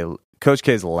Coach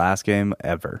K's last game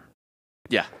ever.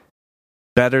 Yeah.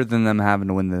 Better than them having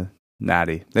to win the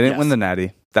Natty. They didn't win the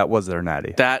Natty. That was their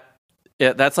Natty.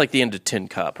 That's like the end of Tin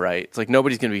Cup, right? It's like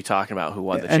nobody's going to be talking about who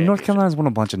won the championship. And North Carolina's won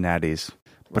a bunch of Natties,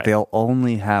 but they'll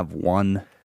only have one.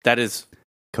 That is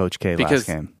Coach K last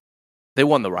game. They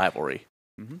won the rivalry.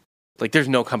 Mm-hmm. Like, there's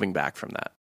no coming back from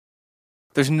that.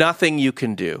 There's nothing you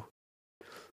can do.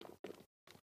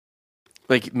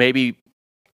 Like, maybe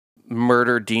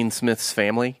murder Dean Smith's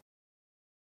family.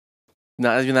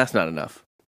 No, I mean, that's not enough.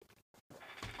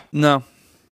 No.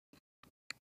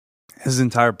 His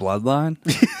entire bloodline?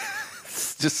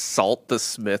 Just salt the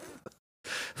Smith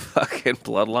fucking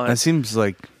bloodline. That seems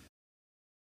like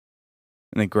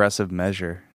an aggressive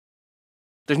measure.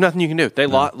 There's nothing you can do. They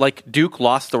lost. Like, Duke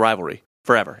lost the rivalry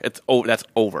forever. That's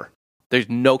over. There's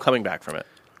no coming back from it.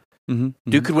 Mm-hmm,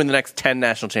 Duke could win the next 10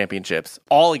 national championships,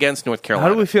 all against North Carolina.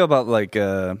 How do we feel about, like,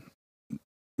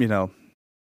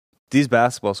 these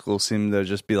basketball schools seem to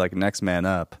just be like next man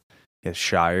up? Yeah,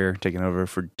 Shire taking over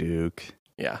for Duke.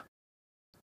 Yeah.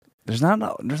 There's not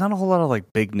a whole lot of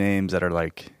like big names that are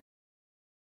like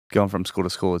going from school to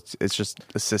school. It's just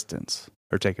assistants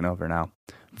are taking over now.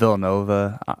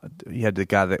 Villanova, you had the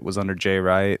guy that was under Jay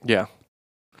Wright. Yeah.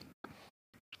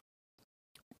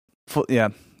 Yeah.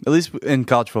 At least in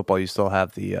college football, you still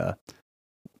have the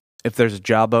if there's a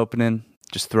job opening,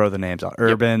 just throw the names out.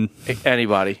 Urban,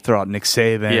 anybody. Throw out Nick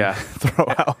Saban. Yeah. Throw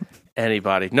out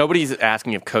anybody. Nobody's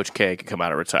asking if Coach K could come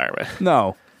out of retirement.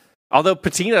 No. Although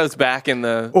Patino's back in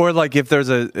the... Or like if there's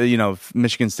if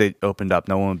Michigan State opened up,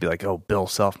 no one would be like, oh, Bill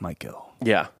Self might go.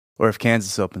 Yeah. Or if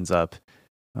Kansas opens up,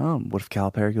 what if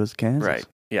Calipari goes to Kansas? Right.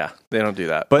 Yeah. They don't do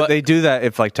that. But they do that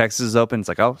if like Texas is open. It's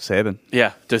like, oh, Saban.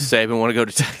 Yeah. Does Saban want to go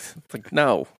to Texas? It's like,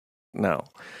 no.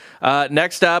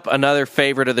 Next up, another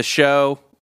favorite of the show,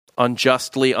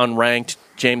 unjustly unranked.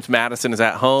 James Madison is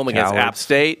at home against App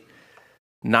State.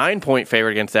 9-point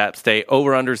favorite against App State.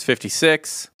 Over-unders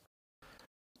 56.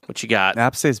 What you got?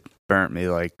 App State's burnt me,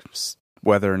 like,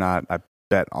 whether or not I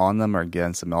bet on them or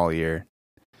against them all year.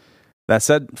 That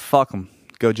said, fuck them.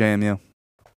 Go JMU.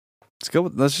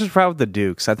 Let's just ride with the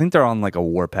Dukes. I think they're on, like, a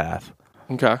warpath.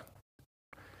 Okay.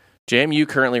 JMU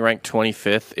currently ranked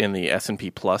 25th in the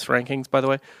S&P Plus rankings, by the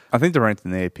way. I think they're ranked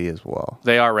in the AP as well.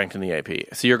 They are ranked in the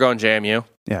AP. So you're going JMU?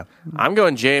 Yeah. I'm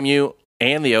going JMU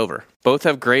and the over. Both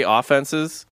have great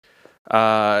offenses.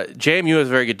 JMU has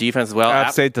a very good defense as well.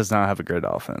 App State does not have a great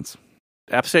offense.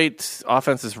 App State's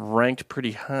offense is ranked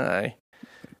pretty high.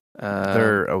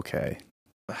 They're okay.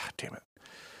 Damn it.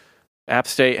 App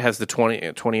State has the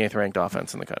 28th ranked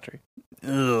offense in the country.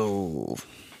 Ew.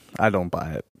 I don't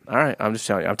buy it. All right, I'm just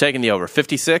telling you. I'm taking the over.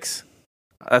 56?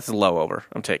 That's a low over.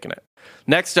 I'm taking it.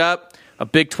 Next up, a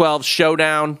Big 12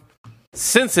 showdown.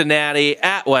 Cincinnati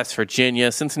at West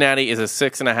Virginia. Cincinnati is a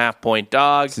 6.5-point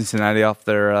dog. Cincinnati off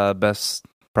their best,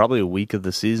 probably a week of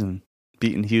the season,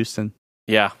 beating Houston.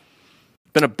 Yeah.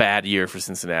 Been a bad year for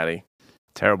Cincinnati.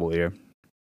 Terrible year.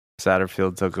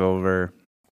 Satterfield took over.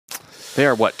 They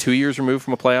are, 2 years removed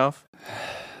from a playoff?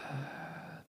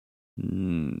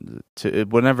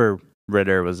 Whenever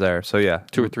Ritter was there. So, yeah.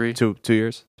 2 or 3? 2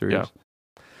 years. 2 years.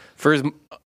 For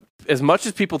as much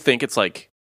as people think it's like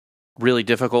really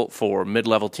difficult for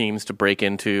mid-level teams to break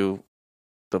into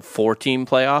the 4-team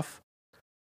playoff,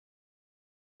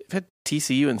 I've had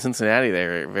TCU and Cincinnati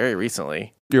there very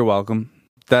recently. You're welcome.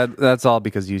 That's all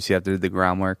because UCF did the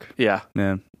groundwork. Yeah.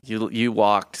 Yeah. You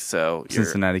walked, so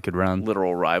Cincinnati could run.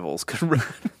 Literal rivals could run.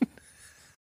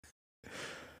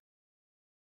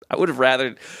 I would have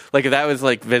rather, like, if that was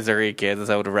like Missouri, Kansas,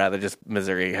 I would have rather just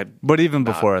Missouri had. But even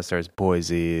before us, there's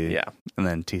Boise. Yeah. And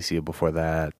then TCU before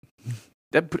that.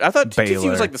 I thought Baylor. TCU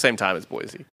was like the same time as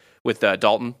Boise with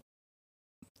Dalton.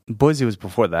 Boise was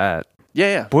before that.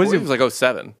 Yeah. Boise was like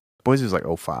 07. Boise was like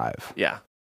 05. Yeah.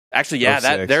 Actually, yeah,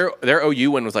 06. Their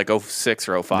OU win was like 06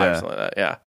 or 05, something like that.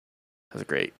 Yeah. That was a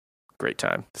great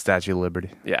time. Statue of Liberty.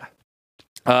 Yeah.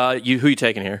 Who you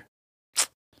taking here?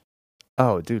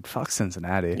 Oh, dude, fuck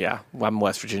Cincinnati. Yeah, I'm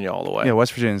West Virginia all the way. Yeah,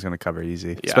 West Virginia's going to cover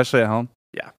easy, especially at home.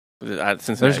 Yeah. They're just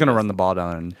going to run the ball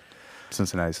down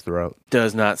Cincinnati's throat.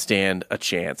 Does not stand a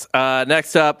chance.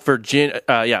 Next up,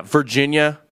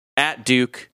 Virginia at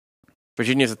Duke.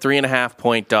 Virginia's a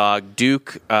 3.5-point dog.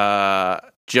 Duke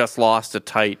just lost a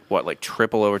tight,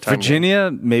 triple overtime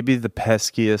Virginia, maybe the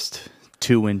peskiest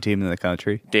 2-win team in the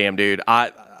country. Damn, dude.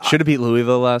 Should have beat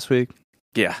Louisville last week.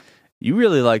 Yeah. You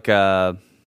really like the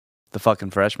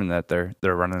fucking freshman that they're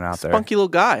running out there. Spunky little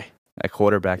guy. At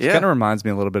quarterback. He kind of reminds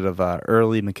me a little bit of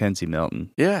early Mackenzie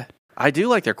Milton. Yeah. I do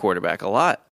like their quarterback a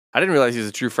lot. I didn't realize he was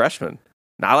a true freshman.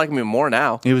 Now I like him even more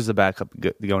now. He was the backup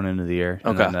going into the year.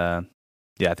 Okay. And then,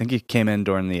 I think he came in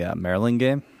during the Maryland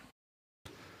game.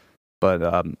 But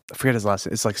I forget his last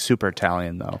name. It's like super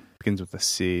Italian, though. Begins with a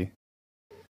C.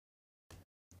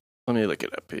 Let me look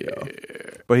it up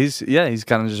here. But he's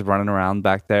kind of just running around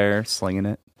back there, slinging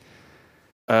it.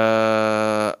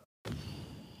 I'm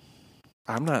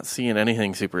not seeing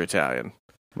anything super Italian.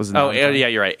 Yeah,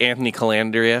 you're right. Anthony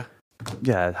Calandria.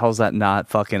 Yeah, how's that not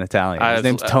fucking Italian? His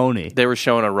name's Tony. They were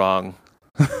showing a wrong.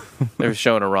 They were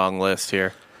showing a wrong list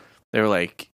here. They were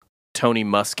like Tony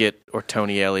Musket or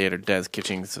Tony Elliott or Des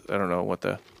Kitchings. I don't know what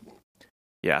the.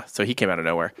 Yeah, so he came out of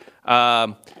nowhere.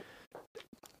 I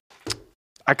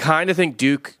kind of think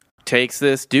Duke takes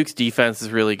this. Duke's defense is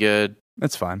really good.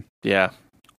 That's fine. Yeah.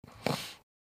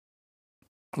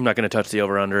 I'm not going to touch the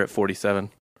over-under at 47.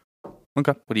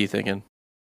 Okay. What are you thinking?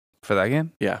 For that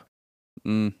game? Yeah.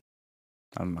 I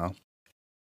don't know.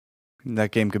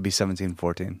 That game could be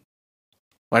 17-14.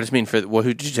 I just mean who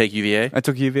did you take, UVA? I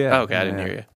took UVA. Oh, okay, I didn't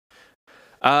hear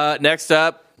you. Next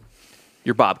up,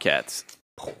 your Bobcats.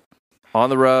 On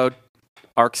the road,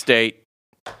 Ark State.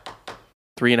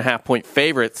 3.5-point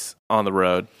favorites on the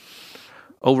road.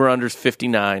 Over-under's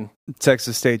 59.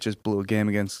 Texas State just blew a game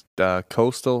against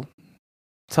Coastal.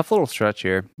 Tough little stretch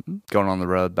here, going on the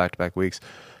road back-to-back weeks.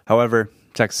 However,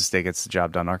 Texas State gets the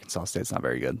job done. Arkansas State's not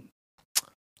very good.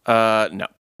 No,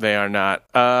 they are not.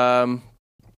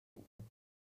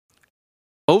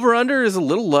 Over-under is a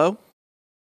little low.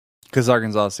 Because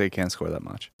Arkansas State can't score that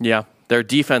much. Yeah, their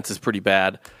defense is pretty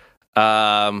bad.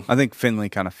 I think Finley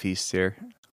kind of feasts here.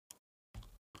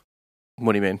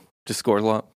 What do you mean? Just scores a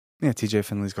lot? Yeah, TJ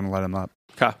Finley's going to let him up.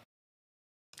 Okay.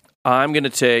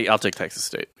 I'll take Texas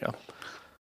State. Yeah.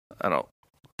 I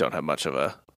don't have much of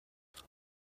a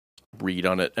read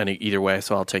on it either way,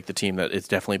 so I'll take the team that is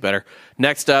definitely better.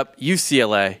 Next up,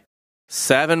 UCLA.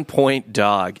 7-point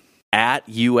dog at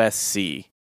USC.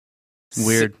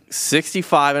 Weird.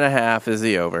 65.5 is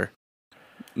the over.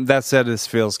 That said, this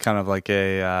feels kind of like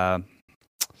a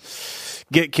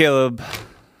get Caleb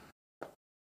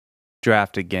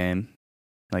drafted game.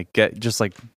 Get just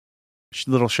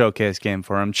little showcase game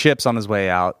for him. Chips on his way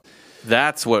out.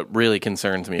 That's what really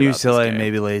concerns me. UCLA about this game.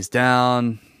 Maybe lays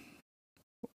down.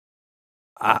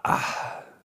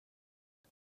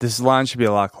 This line should be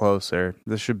a lot closer.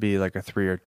 This should be like a 3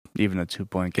 or even a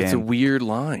 2-point game. It's a weird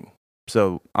line.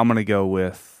 So I'm going to go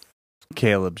with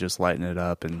Caleb just lighting it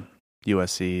up and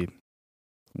USC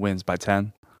wins by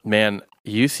 10. Man,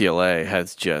 UCLA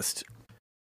has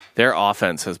their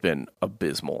offense has been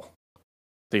abysmal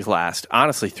these last,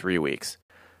 honestly, 3 weeks.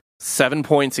 7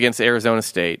 points against Arizona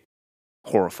State.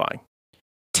 Horrifying.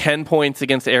 10 points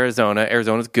against Arizona.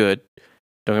 Arizona's good.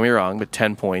 Don't get me wrong, but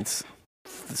 10 points,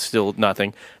 still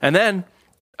nothing. And then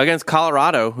against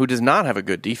Colorado, who does not have a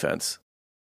good defense,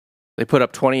 they put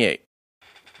up 28.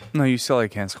 No, UCLA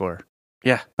can't score.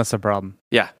 Yeah. That's the problem.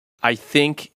 Yeah. I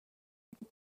think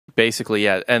basically,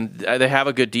 yeah. And they have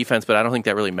a good defense, but I don't think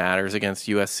that really matters against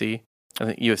USC. I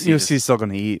think USC's still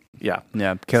going to eat. Yeah.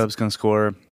 Yeah. Caleb's going to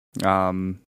score.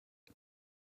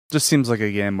 Just seems like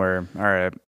a game where, all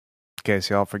right,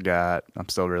 Casey, y'all forgot. I'm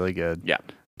still really good. Yeah.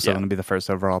 I'm still going to be the first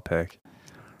overall pick.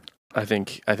 I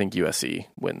think USC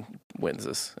wins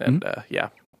this, and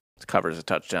covers a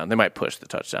touchdown. They might push the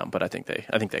touchdown, but I think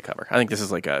they cover. I think this is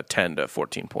like a 10 to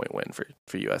 14 point win for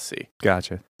USC.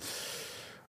 Gotcha.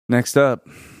 Next up,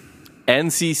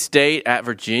 NC State at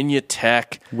Virginia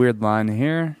Tech. Weird line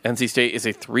here. NC State is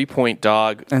a 3-point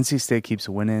dog. NC State keeps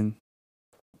winning,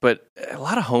 but a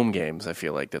lot of home games. I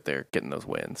feel like that they're getting those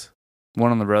wins.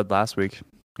 One on the road last week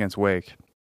against Wake.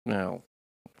 No,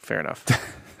 fair enough.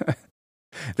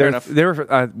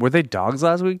 Were they dogs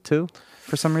last week too,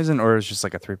 for some reason, or it was just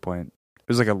like a 3-point? It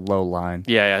was like a low line.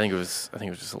 Yeah, I think it was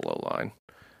just a low line.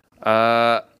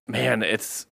 Man,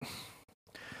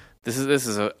 This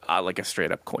is a like a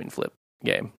straight up coin flip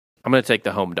game. I'm going to take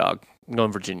the home dog. I'm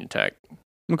going Virginia Tech.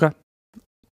 Okay.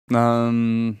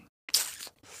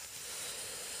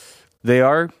 They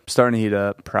are starting to heat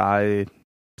up. Pry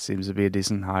seems to be a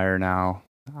decent hire now.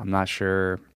 I'm not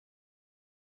sure.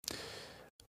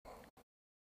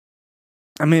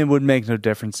 I mean, it would make no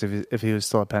difference if he was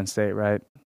still at Penn State, right?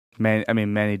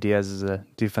 Manny Diaz is a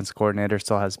defensive coordinator,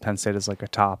 still has Penn State as like a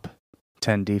top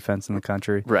 10 defense in the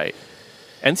country. Right.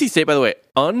 NC State, by the way,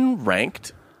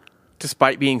 unranked,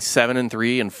 despite being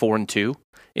 7-3 and 4-2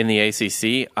 in the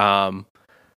ACC.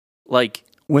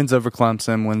 Wins over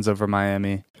Clemson, wins over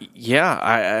Miami. Yeah,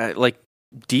 I like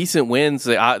decent wins.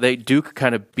 They Duke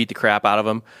kind of beat the crap out of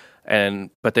them,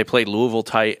 but they played Louisville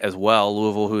tight as well.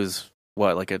 Louisville, who's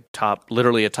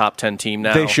literally a top 10 team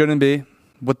now. They shouldn't be.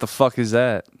 What the fuck is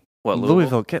that? What,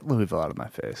 Louisville? Get Louisville out of my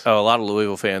face. Oh, a lot of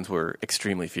Louisville fans were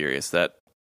extremely furious that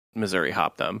Missouri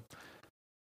hopped them.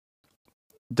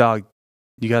 Dog,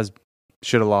 you guys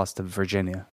should have lost to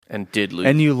Virginia. And did lose.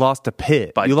 And you lost to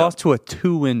Pitt. You lost to a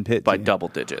 2-win Pitt by team. double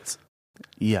digits.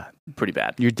 Yeah. Pretty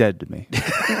bad. You're dead to me.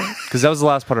 Because that was the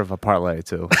last part of a parlay,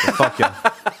 too. So fuck yeah.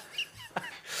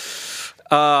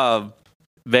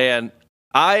 Man,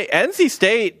 NC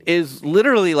State is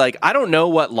literally like, I don't know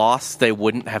what loss they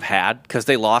wouldn't have had because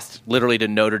they lost literally to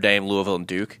Notre Dame, Louisville, and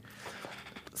Duke.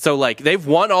 So, like, they've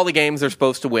won all the games they're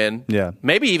supposed to win. Yeah.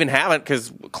 Maybe even haven't because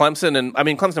Clemson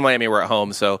and Miami were at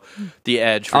home, so the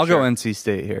edge for I'll sure. go NC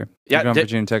State here. Yeah, You're going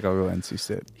Virginia Tech, I'll go NC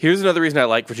State. Here's another reason I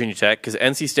like Virginia Tech, because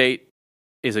NC State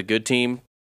is a good team,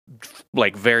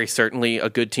 like very certainly a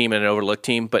good team and an overlooked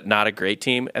team, but not a great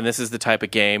team. And this is the type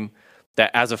of game that,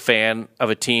 as a fan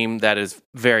of a team that is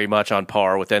very much on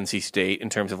par with NC State in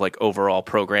terms of like overall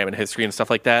program and history and stuff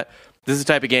like that, this is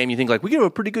the type of game you think like, we can have a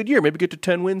pretty good year, maybe get to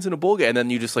 10 wins in a bowl game, and then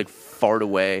you just like fart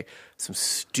away some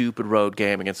stupid road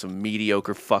game against some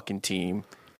mediocre fucking team.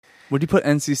 Would you put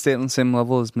NC State on the same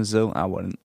level as Mizzou? I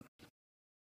wouldn't.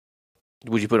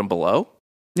 Would you put them below?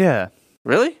 Yeah.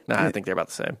 Really? No, I think they're about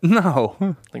the same. No.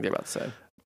 I think they're about the same.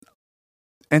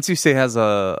 NC State has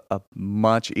a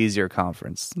much easier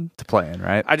conference to play in,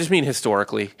 right? I just mean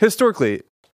historically. Historically,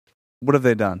 what have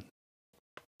they done?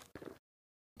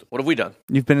 What have we done?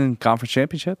 You've been in conference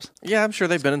championships? Yeah, I'm sure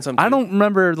they've been in some. I don't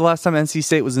remember the last time NC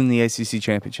State was in the ACC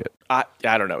championship. I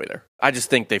don't know either. I just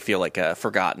think they feel like a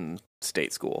forgotten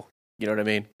state school. You know what I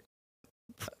mean?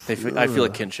 I feel a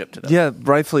kinship to them. Yeah,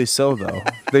 rightfully so, though.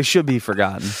 They should be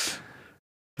forgotten.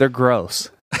 They're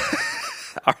gross.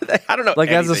 Are they? I don't know. Like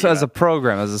as a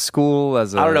program, as a school, I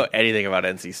don't know anything about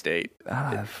NC State.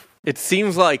 It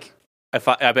seems like I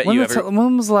bet you ever.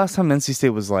 When was the last time NC State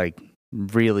was like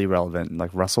really relevant?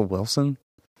 Like Russell Wilson,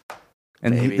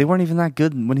 and they weren't even that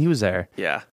good when he was there.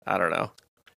 Yeah, I don't know.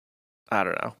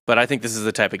 But I think this is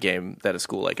the type of game that a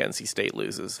school like NC State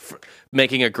loses.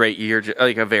 Making a great year,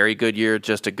 like a very good year,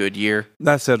 just a good year.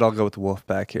 That said, I'll go with the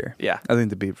Wolfpack here. Yeah. I think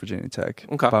they beat Virginia Tech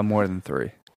by more than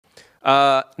 3.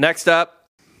 Next up,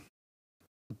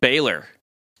 Baylor.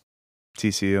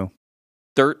 TCU.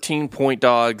 13-point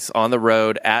dogs on the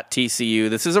road at TCU.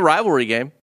 This is a rivalry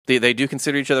game. They do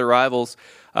consider each other rivals.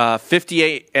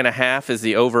 58.5 is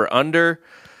the over-under.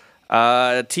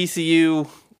 TCU...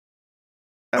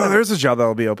 there's a job that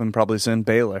will be open probably soon.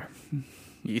 Baylor.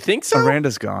 You think so?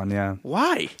 Aranda's gone, yeah.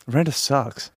 Why? Aranda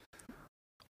sucks.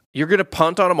 You're going to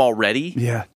punt on them already?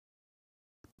 Yeah.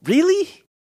 Really?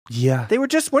 Yeah.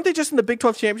 Weren't they just in the Big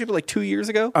 12 championship like 2 years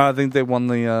ago? I think they won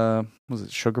the, was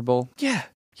it Sugar Bowl? Yeah.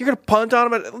 You're going to punt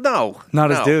on them? No.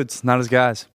 Not as dudes. Not as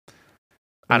guys.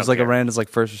 It was like care. Aranda's like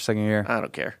first or second year. I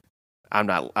don't care. I'm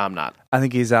not. I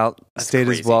think he's out. That's State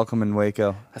crazy. is welcome in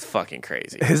Waco. That's fucking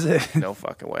crazy. Is it? No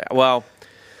fucking way. Well,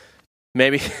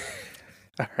 maybe.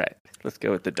 All right. Let's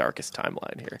go with the darkest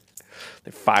timeline here.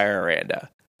 They fire Aranda,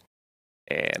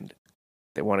 and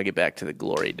they want to get back to the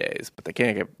glory days, but they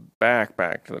can't get back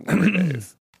to the glory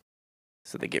days.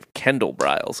 So they give Kendall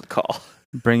Briles a call.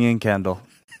 Bring in Kendall.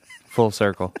 Full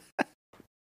circle.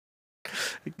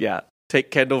 Yeah. Take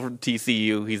Kendall from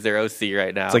TCU. He's their OC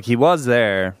right now. It's like he was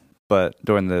there, but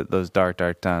during those dark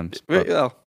times.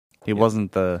 Well, he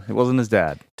wasn't his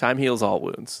dad. Time heals all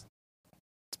wounds.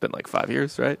 It's been like 5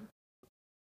 years, right?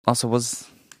 Also, was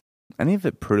any of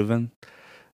it proven?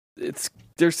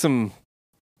 There's some.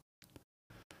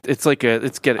 It's like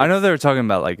it's getting. I know they were talking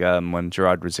about like when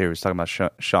Gerard was here, he was talking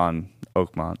about Sean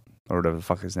Oakmont or whatever the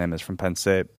fuck his name is from Penn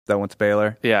State that went to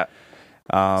Baylor. Yeah.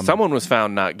 Someone was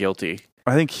found not guilty.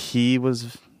 I think he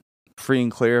was free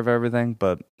and clear of everything,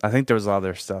 but I think there was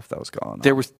other stuff that was going on.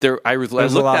 I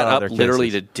looked that up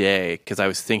literally today because I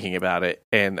was thinking about it,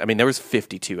 and I mean there was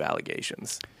 52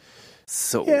 allegations.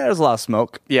 So yeah, there's a lot of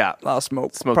smoke. Yeah, a lot of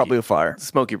smoke. Probably a fire.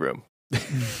 Smoky room.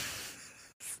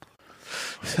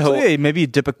 So hey, maybe you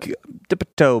dip a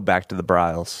toe back to the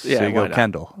Bryles. Yeah, so you go not?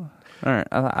 Kendall. All right,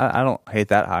 I don't hate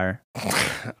that hire.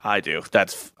 I do.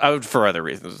 I would for other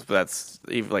reasons. That's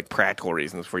even like practical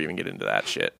reasons before you even get into that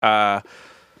shit.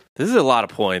 This is a lot of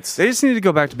points. They just need to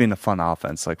go back to being a fun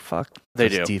offense. Like fuck, they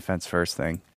do defense first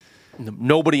thing.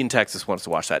 Nobody in Texas wants to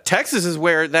watch that. Texas is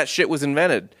where that shit was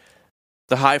invented.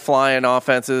 The high flying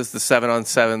offenses, the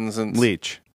 7-on-7s, and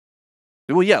Leach.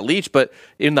 Well, yeah, Leach, but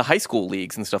in the high school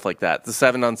leagues and stuff like that, the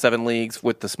 7-on-7 leagues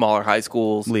with the smaller high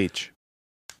schools. Leach.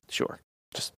 Sure.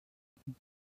 Just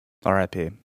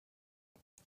R.I.P.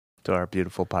 to our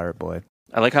beautiful pirate boy.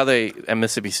 I like how at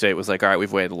Mississippi State was like, all right,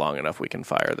 we've waited long enough. We can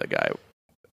fire the guy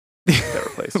that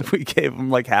replaced him. We gave him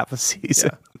like half a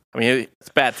season. Yeah. I mean, it's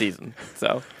a bad season,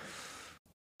 so.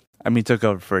 I mean, he took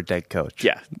over for a dead coach.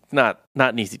 Yeah, not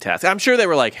an easy task. I'm sure they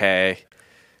were like, hey,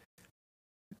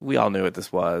 we all knew what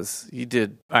this was. You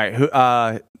did. All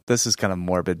right, this is kind of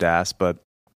morbid to ask, but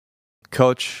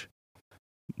coach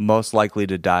most likely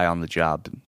to die on the job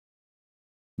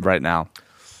right now?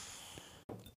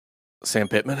 Sam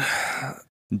Pittman?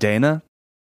 Dana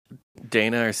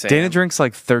or Sam? Dana drinks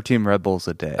like 13 Red Bulls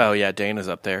a day. Oh, yeah, Dana's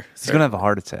up there. He's going to have a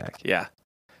heart attack. Yeah.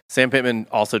 Sam Pittman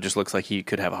also just looks like he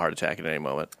could have a heart attack at any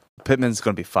moment. Pittman's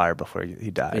going to be fired before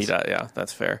he dies. Yeah,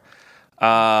 that's fair.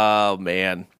 Oh,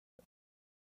 man.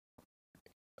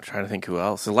 I'm trying to think who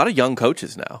else. There's a lot of young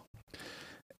coaches now.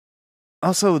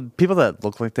 Also, people that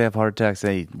look like they have heart attacks,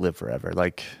 they live forever.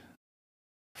 Like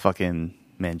fucking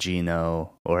Mangino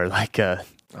or like I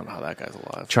don't know how that guy's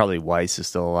alive. Charlie Weiss is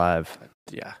still alive.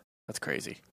 Yeah, that's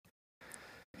crazy.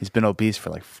 He's been obese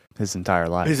for like his entire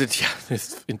life. His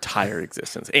entire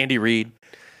existence. Andy Reid.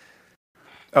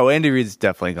 Oh, Andy Reid's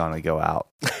definitely going to go out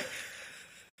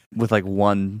with like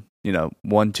one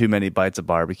too many bites of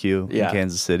barbecue in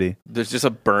Kansas City. There's just a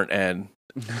burnt end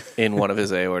in one of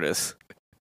his aortas.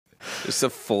 Just a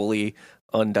fully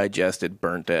undigested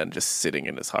burnt end just sitting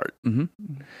in his heart.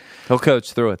 Mm-hmm. He'll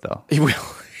coach through it, though. He will.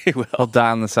 He'll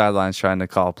die on the sidelines trying to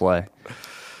call play.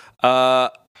 I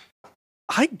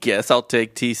guess I'll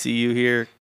take TCU here.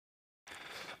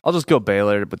 I'll just go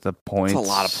Baylor with the points. That's a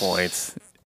lot of points.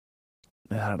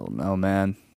 I don't know,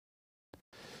 man.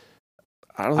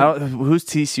 Who's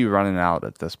TCU running out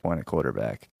at this point at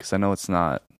quarterback? Because I know it's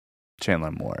not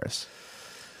Chandler Morris.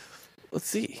 Let's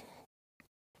see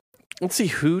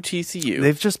who TCU.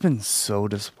 They've just been so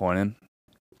disappointing.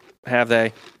 Have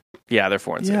they? Yeah, they're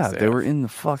 4-6. Yeah, they were in the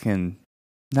fucking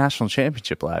national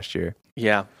championship last year.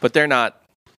 Yeah, but they're not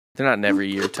an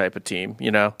every year type of team,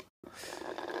 you know?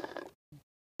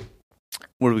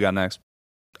 What do we got next?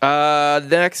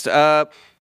 Next up,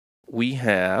 we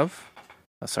have...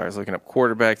 I was looking up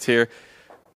quarterbacks here.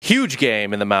 Huge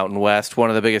game in the Mountain West. One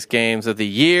of the biggest games of the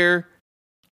year.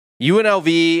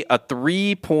 UNLV, a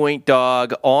 3-point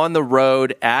dog on the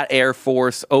road at Air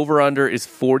Force. Over-under is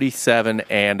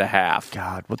 47.5.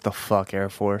 God, what the fuck, Air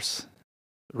Force?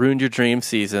 Ruined your dream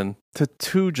season. To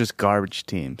two just garbage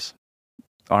teams.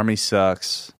 Army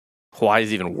sucks.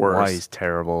 Hawaii's even worse. Hawaii's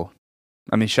terrible.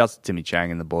 I mean, shouts to Timmy Chang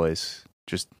and the boys.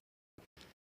 Just,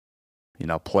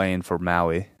 playing for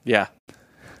Maui. Yeah.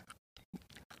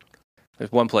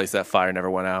 There's one place that fire never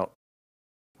went out.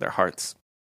 Their hearts.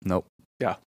 Nope.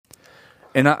 Yeah.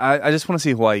 And I just want to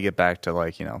see Hawaii get back to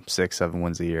 6-7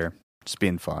 wins a year. Just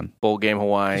being fun. Bowl game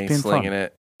Hawaii, slinging fun.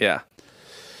 It. Yeah.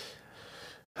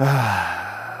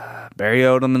 Barry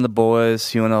Odom and the boys,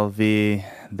 UNLV,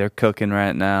 they're cooking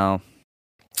right now.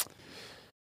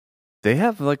 They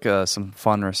have some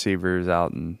fun receivers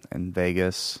out in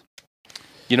Vegas.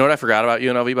 You know what I forgot about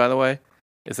UNLV, by the way?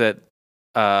 Is that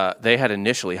they had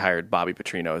initially hired Bobby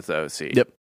Petrino as the OC. Yep.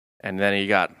 And then he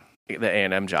got the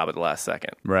A&M job at the last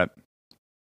second. Right.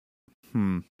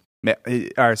 All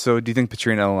right, so do you think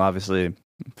Petrino obviously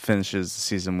finishes the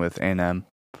season with A&M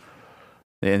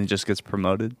and he just gets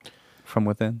promoted from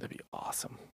within? That'd be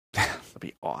awesome. That'd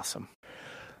be awesome.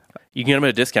 You can get him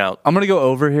at a discount. I'm going to go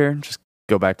over here. Just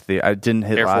go back to I didn't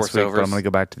hit Air last Force week, overs. But I'm going to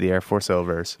go back to the Air Force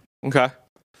overs. Okay.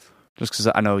 Just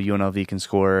because I know UNLV can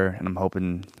score, and I'm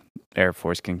hoping Air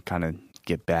Force can kind of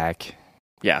get back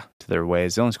to their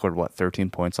ways. They only scored, 13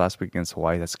 points last week against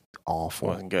Hawaii? That's awful.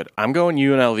 Wasn't good. I'm going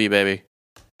UNLV, baby.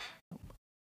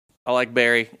 I like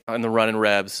Barry on the running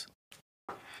Rebs.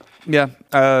 Yeah,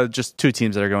 just two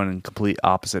teams that are going in complete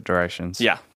opposite directions.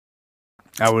 Yeah.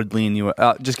 I would lean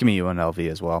just give me UNLV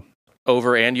as well.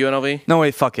 Over and UNLV? No,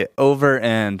 wait, fuck it. Over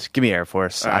and give me Air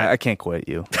Force. Right. I can't quit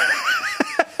you.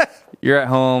 You're at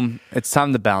home. It's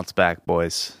time to bounce back,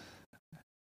 boys.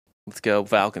 Let's go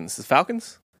Falcons. Is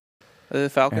Falcons? Are they the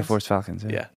Falcons? Air Force Falcons,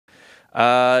 yeah.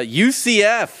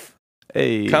 UCF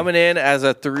coming in as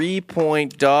a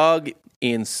 3-point dog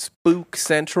in Spook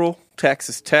Central,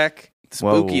 Texas Tech. The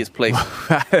spookiest place.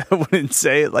 I wouldn't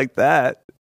say it like that.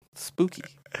 Spooky.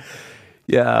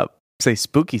 Yeah, say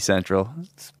Spooky Central.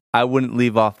 I wouldn't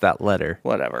leave off that letter.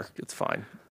 Whatever. It's fine.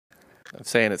 I'm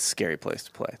saying it's a scary place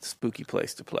to play. It's a spooky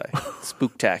place to play.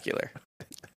 Spooktacular.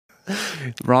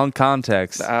 Wrong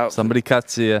context. Somebody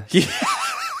cuts you. Yeah.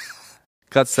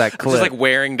 Cuts that clip. Just like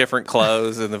wearing different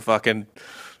clothes and the fucking...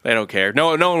 They don't care.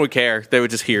 No one would care. They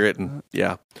would just hear it and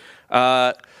yeah.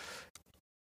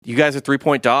 You guys are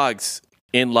 3-point dogs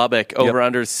in Lubbock. Over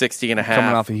under 60.5.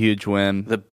 Coming off a huge win.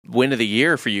 The win of the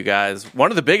year for you guys. One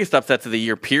of the biggest upsets of the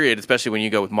year, period, especially when you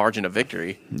go with margin of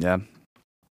victory. Yeah.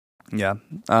 Yeah.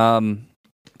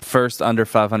 First under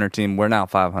 500 team. We're now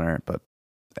 500, but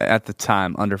at the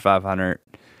time, under 500.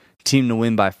 Team to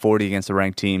win by 40 against a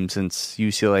ranked team since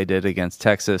UCLA did against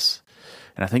Texas.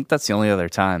 And I think that's the only other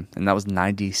time. And that was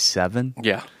 97.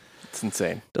 Yeah. It's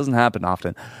insane. Doesn't happen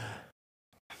often.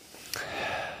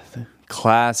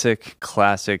 Classic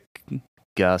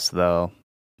Gus, though.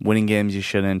 Winning games you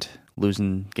shouldn't.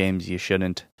 Losing games you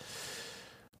shouldn't.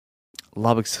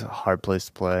 Lubbock's a hard place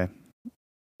to play.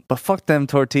 But fuck them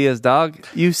tortillas, dog.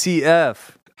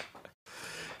 UCF.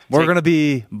 We're going to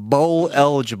be bowl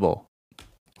eligible.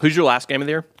 Who's your last game of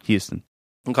the year? Houston.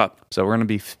 Okay. So we're going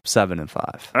to be 7-5.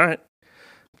 All right.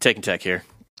 Taking Tech here.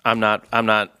 I'm not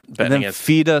betting and then against.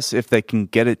 Feed us if they can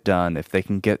get it done. If they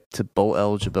can get to bowl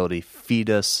eligibility, feed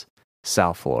us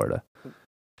South Florida.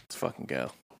 Let's fucking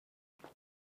go.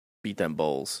 Beat them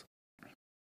Bulls.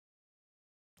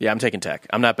 Yeah, I'm taking Tech.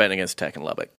 I'm not betting against Tech in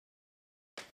Lubbock.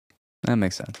 That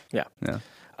makes sense. Yeah.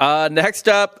 Next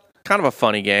up, kind of a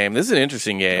funny game. This is an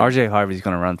interesting game. RJ Harvey's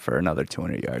going to run for another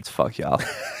 200 yards. Fuck y'all.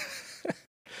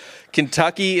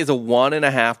 Kentucky is a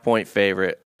 1.5-point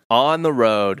favorite on the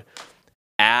road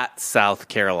at South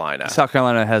Carolina. South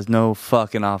Carolina has no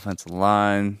fucking offensive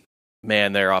line.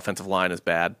 Man, their offensive line is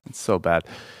bad. It's so bad.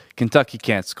 Kentucky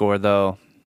can't score, though.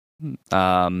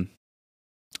 Thought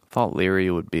Leary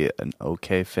would be an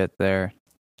okay fit there.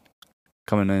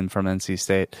 Coming in from NC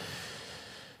State.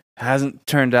 Hasn't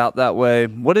turned out that way.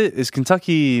 Is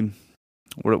Kentucky...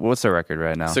 What's their record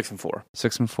right now? 6-4.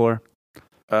 6-4?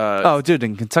 Oh, dude,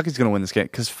 and Kentucky's going to win this game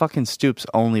because fucking Stoops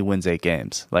only wins 8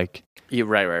 games. Like, yeah,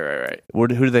 right. Who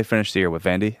do they finish the year with,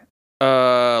 Vandy?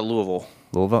 Louisville.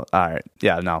 All right.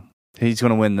 Yeah, no. He's going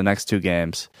to win the next 2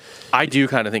 games. I do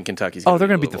kind of think Kentucky's they're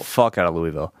going to beat the fuck out of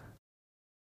Louisville.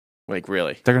 Like,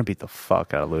 really? They're going to beat the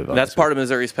fuck out of Louisville. That's part of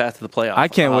Missouri's path to the playoff. I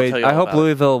can't wait. I hope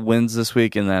Louisville wins this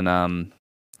week and then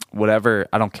whatever.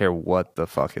 I don't care what the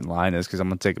fucking line is because I'm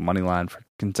going to take a money line for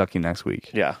Kentucky next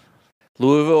week. Yeah.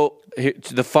 Louisville,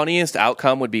 the funniest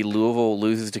outcome would be Louisville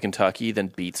loses to Kentucky, then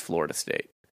beats Florida State.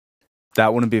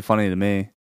 That wouldn't be funny to me.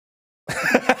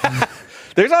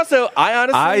 There's also,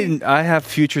 I have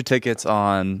future tickets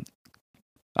on,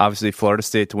 obviously, Florida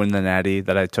State to win the Natty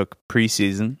that I took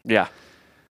preseason. Yeah.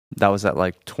 That was at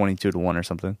like 22-1 or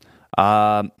something.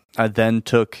 I then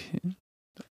took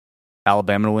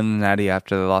Alabama to win the Natty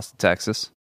after they lost to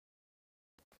Texas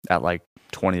at like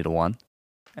 20-1.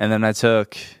 And then I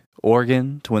took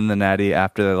Oregon to win the Natty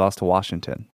after they lost to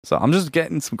Washington. So I'm just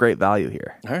getting some great value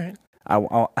here. All right.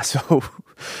 So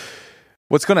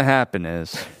what's going to happen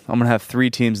is I'm going to have 3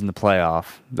 teams in the playoff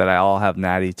that I all have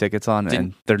Natty tickets on,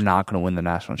 and they're not going to win the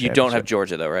national championship. You don't have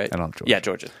Georgia, though, right? I don't have Georgia. Yeah,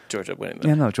 Georgia winning.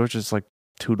 Yeah, no, Georgia's like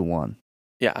 2-1.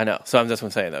 Yeah, I know. So I'm just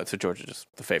saying, though. So Georgia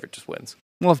the favorite just wins.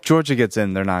 Well, if Georgia gets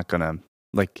in, they're not going to,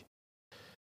 like,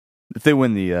 if they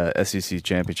win the SEC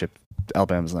championship,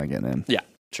 Alabama's not getting in. Yeah,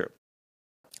 true.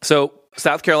 So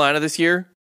South Carolina this year,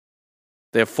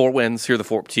 they have 4 wins. Here are the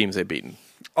 4 teams they've beaten.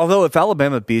 Although if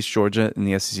Alabama beats Georgia in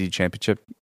the SEC championship,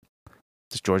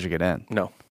 does Georgia get in?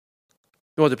 No.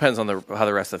 Well, it depends on how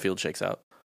the rest of the field shakes out.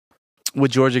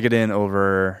 Would Georgia get in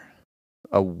over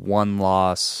a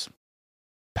 1-loss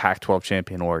Pac-12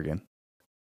 champion Oregon?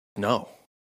 No.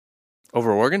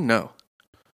 Over Oregon? No.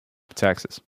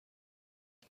 Texas?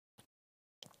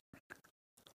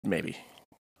 Maybe.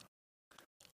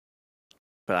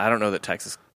 But I don't know that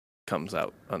Texas comes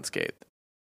out unscathed.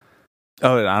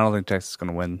 Oh, I don't think Texas is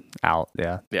going to win out.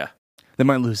 Yeah. Yeah. They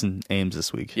might lose in Ames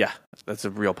this week. Yeah, that's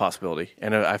a real possibility.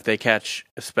 And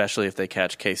especially if they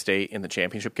catch K-State in the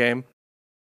championship game,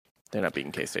 they're not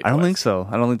beating K-State. I don't think so.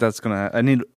 I don't think that's going to... I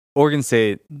need Oregon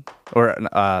State or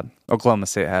Oklahoma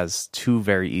State has 2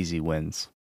 very easy wins.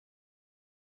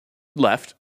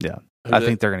 Left? Yeah. I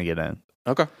think they're going to get in.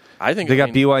 Okay. They got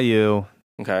BYU.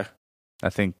 Okay. I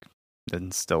think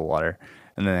in Stillwater.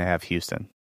 And then they have Houston.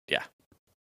 Yeah.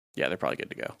 Yeah, they're probably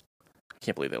good to go.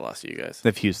 Can't believe they lost to you guys. They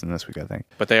have Houston this week, I think.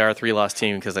 But they are a 3-loss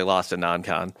team because they lost a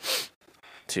non-con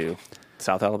to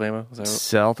South Alabama. Was that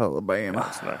South Alabama.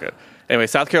 That's not good. Anyway,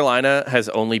 South Carolina has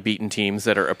only beaten teams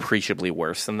that are appreciably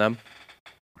worse than them.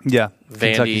 Yeah.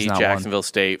 Vandy, Jacksonville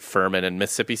State, Furman, and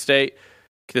Mississippi State.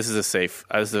 This is a safe.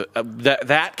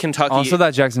 That Kentucky. Also,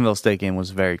 that Jacksonville State game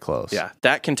was very close. Yeah,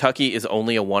 that Kentucky is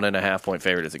only a 1.5 point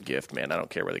favorite as a gift, man. I don't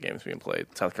care where the game's being played.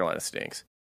 South Carolina stinks.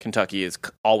 Kentucky is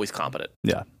always competent.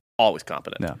 Yeah. Always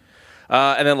competent. Yeah.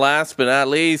 And then last but not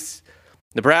least,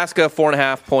 Nebraska,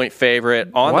 4.5 point favorite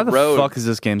on the road. Why the fuck is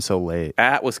this game so late?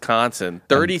 At Wisconsin.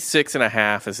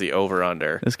 36.5 is the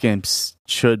over-under. This game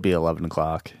should be 11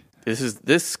 o'clock.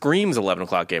 This screams 11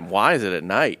 o'clock game. Why is it at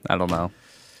night? I don't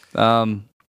know.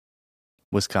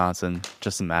 Wisconsin,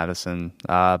 Justin Madison.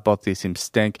 Both these teams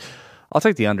stink. I'll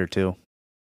take the under, too.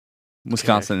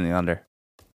 Wisconsin and the under.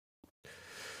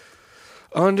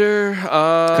 Under.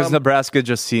 Because Nebraska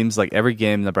just seems like every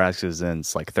game Nebraska's in,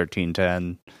 it's like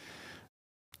 13-10,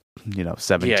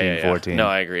 17-14. No,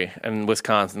 I agree. And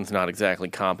Wisconsin's not exactly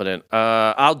competent.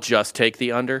 I'll just take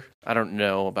the under. I don't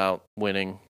know about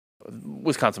winning.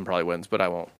 Wisconsin probably wins, but I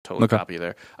won't totally copy you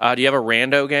there. Do you have a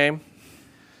rando game?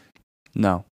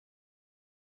 No.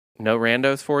 No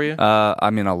randos for you?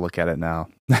 I'll look at it now.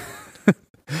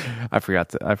 I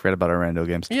forgot about our rando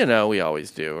games. We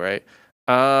always do, right?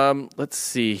 Let's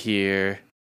see here.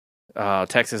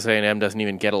 Texas A&M doesn't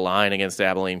even get a line against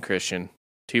Abilene Christian.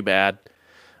 Too bad.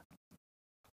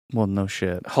 Well, no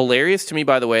shit. Hilarious to me,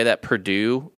 by the way, that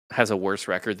Purdue has a worse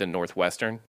record than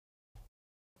Northwestern.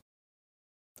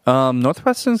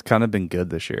 Northwestern's kind of been good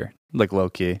this year, like low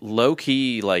key. Low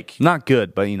key, like not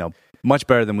good, but much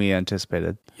better than we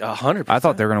anticipated. 100%. I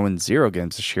thought they were going to win 0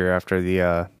 games this year after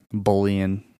the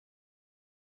bullying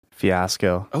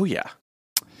fiasco. Oh yeah.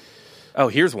 Oh,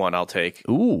 here's one I'll take.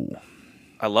 Ooh,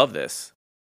 I love this.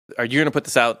 Are you going to put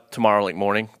this out tomorrow, like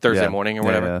morning, Thursday morning, or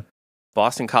whatever? Yeah.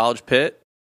 Boston College Pitt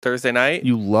Thursday night.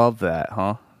 You love that,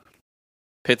 huh?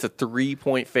 Pitt's a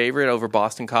 3-point favorite over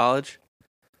Boston College.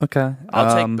 Okay,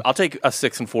 I'll take a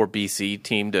 6-4 BC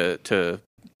team to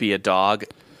be a dog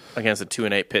against a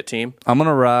 2-8 Pitt team. I'm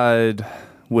gonna ride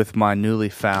with my newly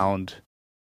found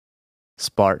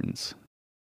Spartans.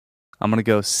 I'm gonna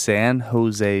go San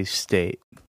Jose State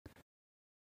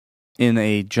in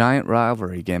a giant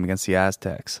rivalry game against the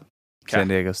Aztecs. Okay. San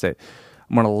Diego State.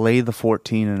 I'm gonna lay the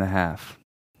 14.5.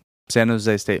 San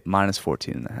Jose State minus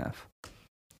 14.5.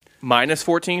 Minus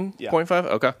 14.5? Yeah.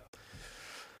 Okay.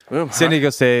 San Diego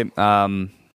State,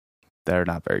 they're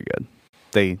not very good.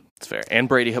 It's fair. And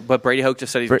Brady Hoke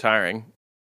just said he's retiring.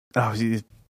 Oh,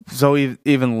 so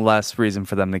even less reason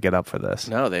for them to get up for this.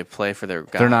 No, they play for their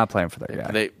guy. They're not playing for their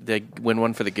guy. They win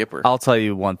one for the Gipper. I'll tell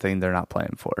you one thing they're not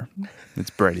playing for.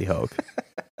 It's Brady Hoke.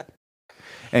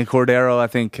 And Cordero, I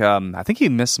think he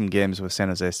missed some games with San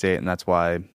Jose State, and that's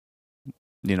why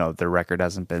their record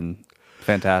hasn't been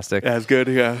fantastic. As good,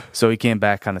 yeah. So he came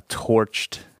back kind of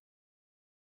torched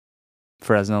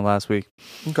Fresno last week.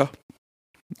 Okay.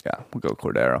 Yeah, we'll go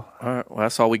Cordero. All right. Well,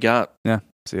 that's all we got. Yeah.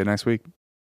 See you next week.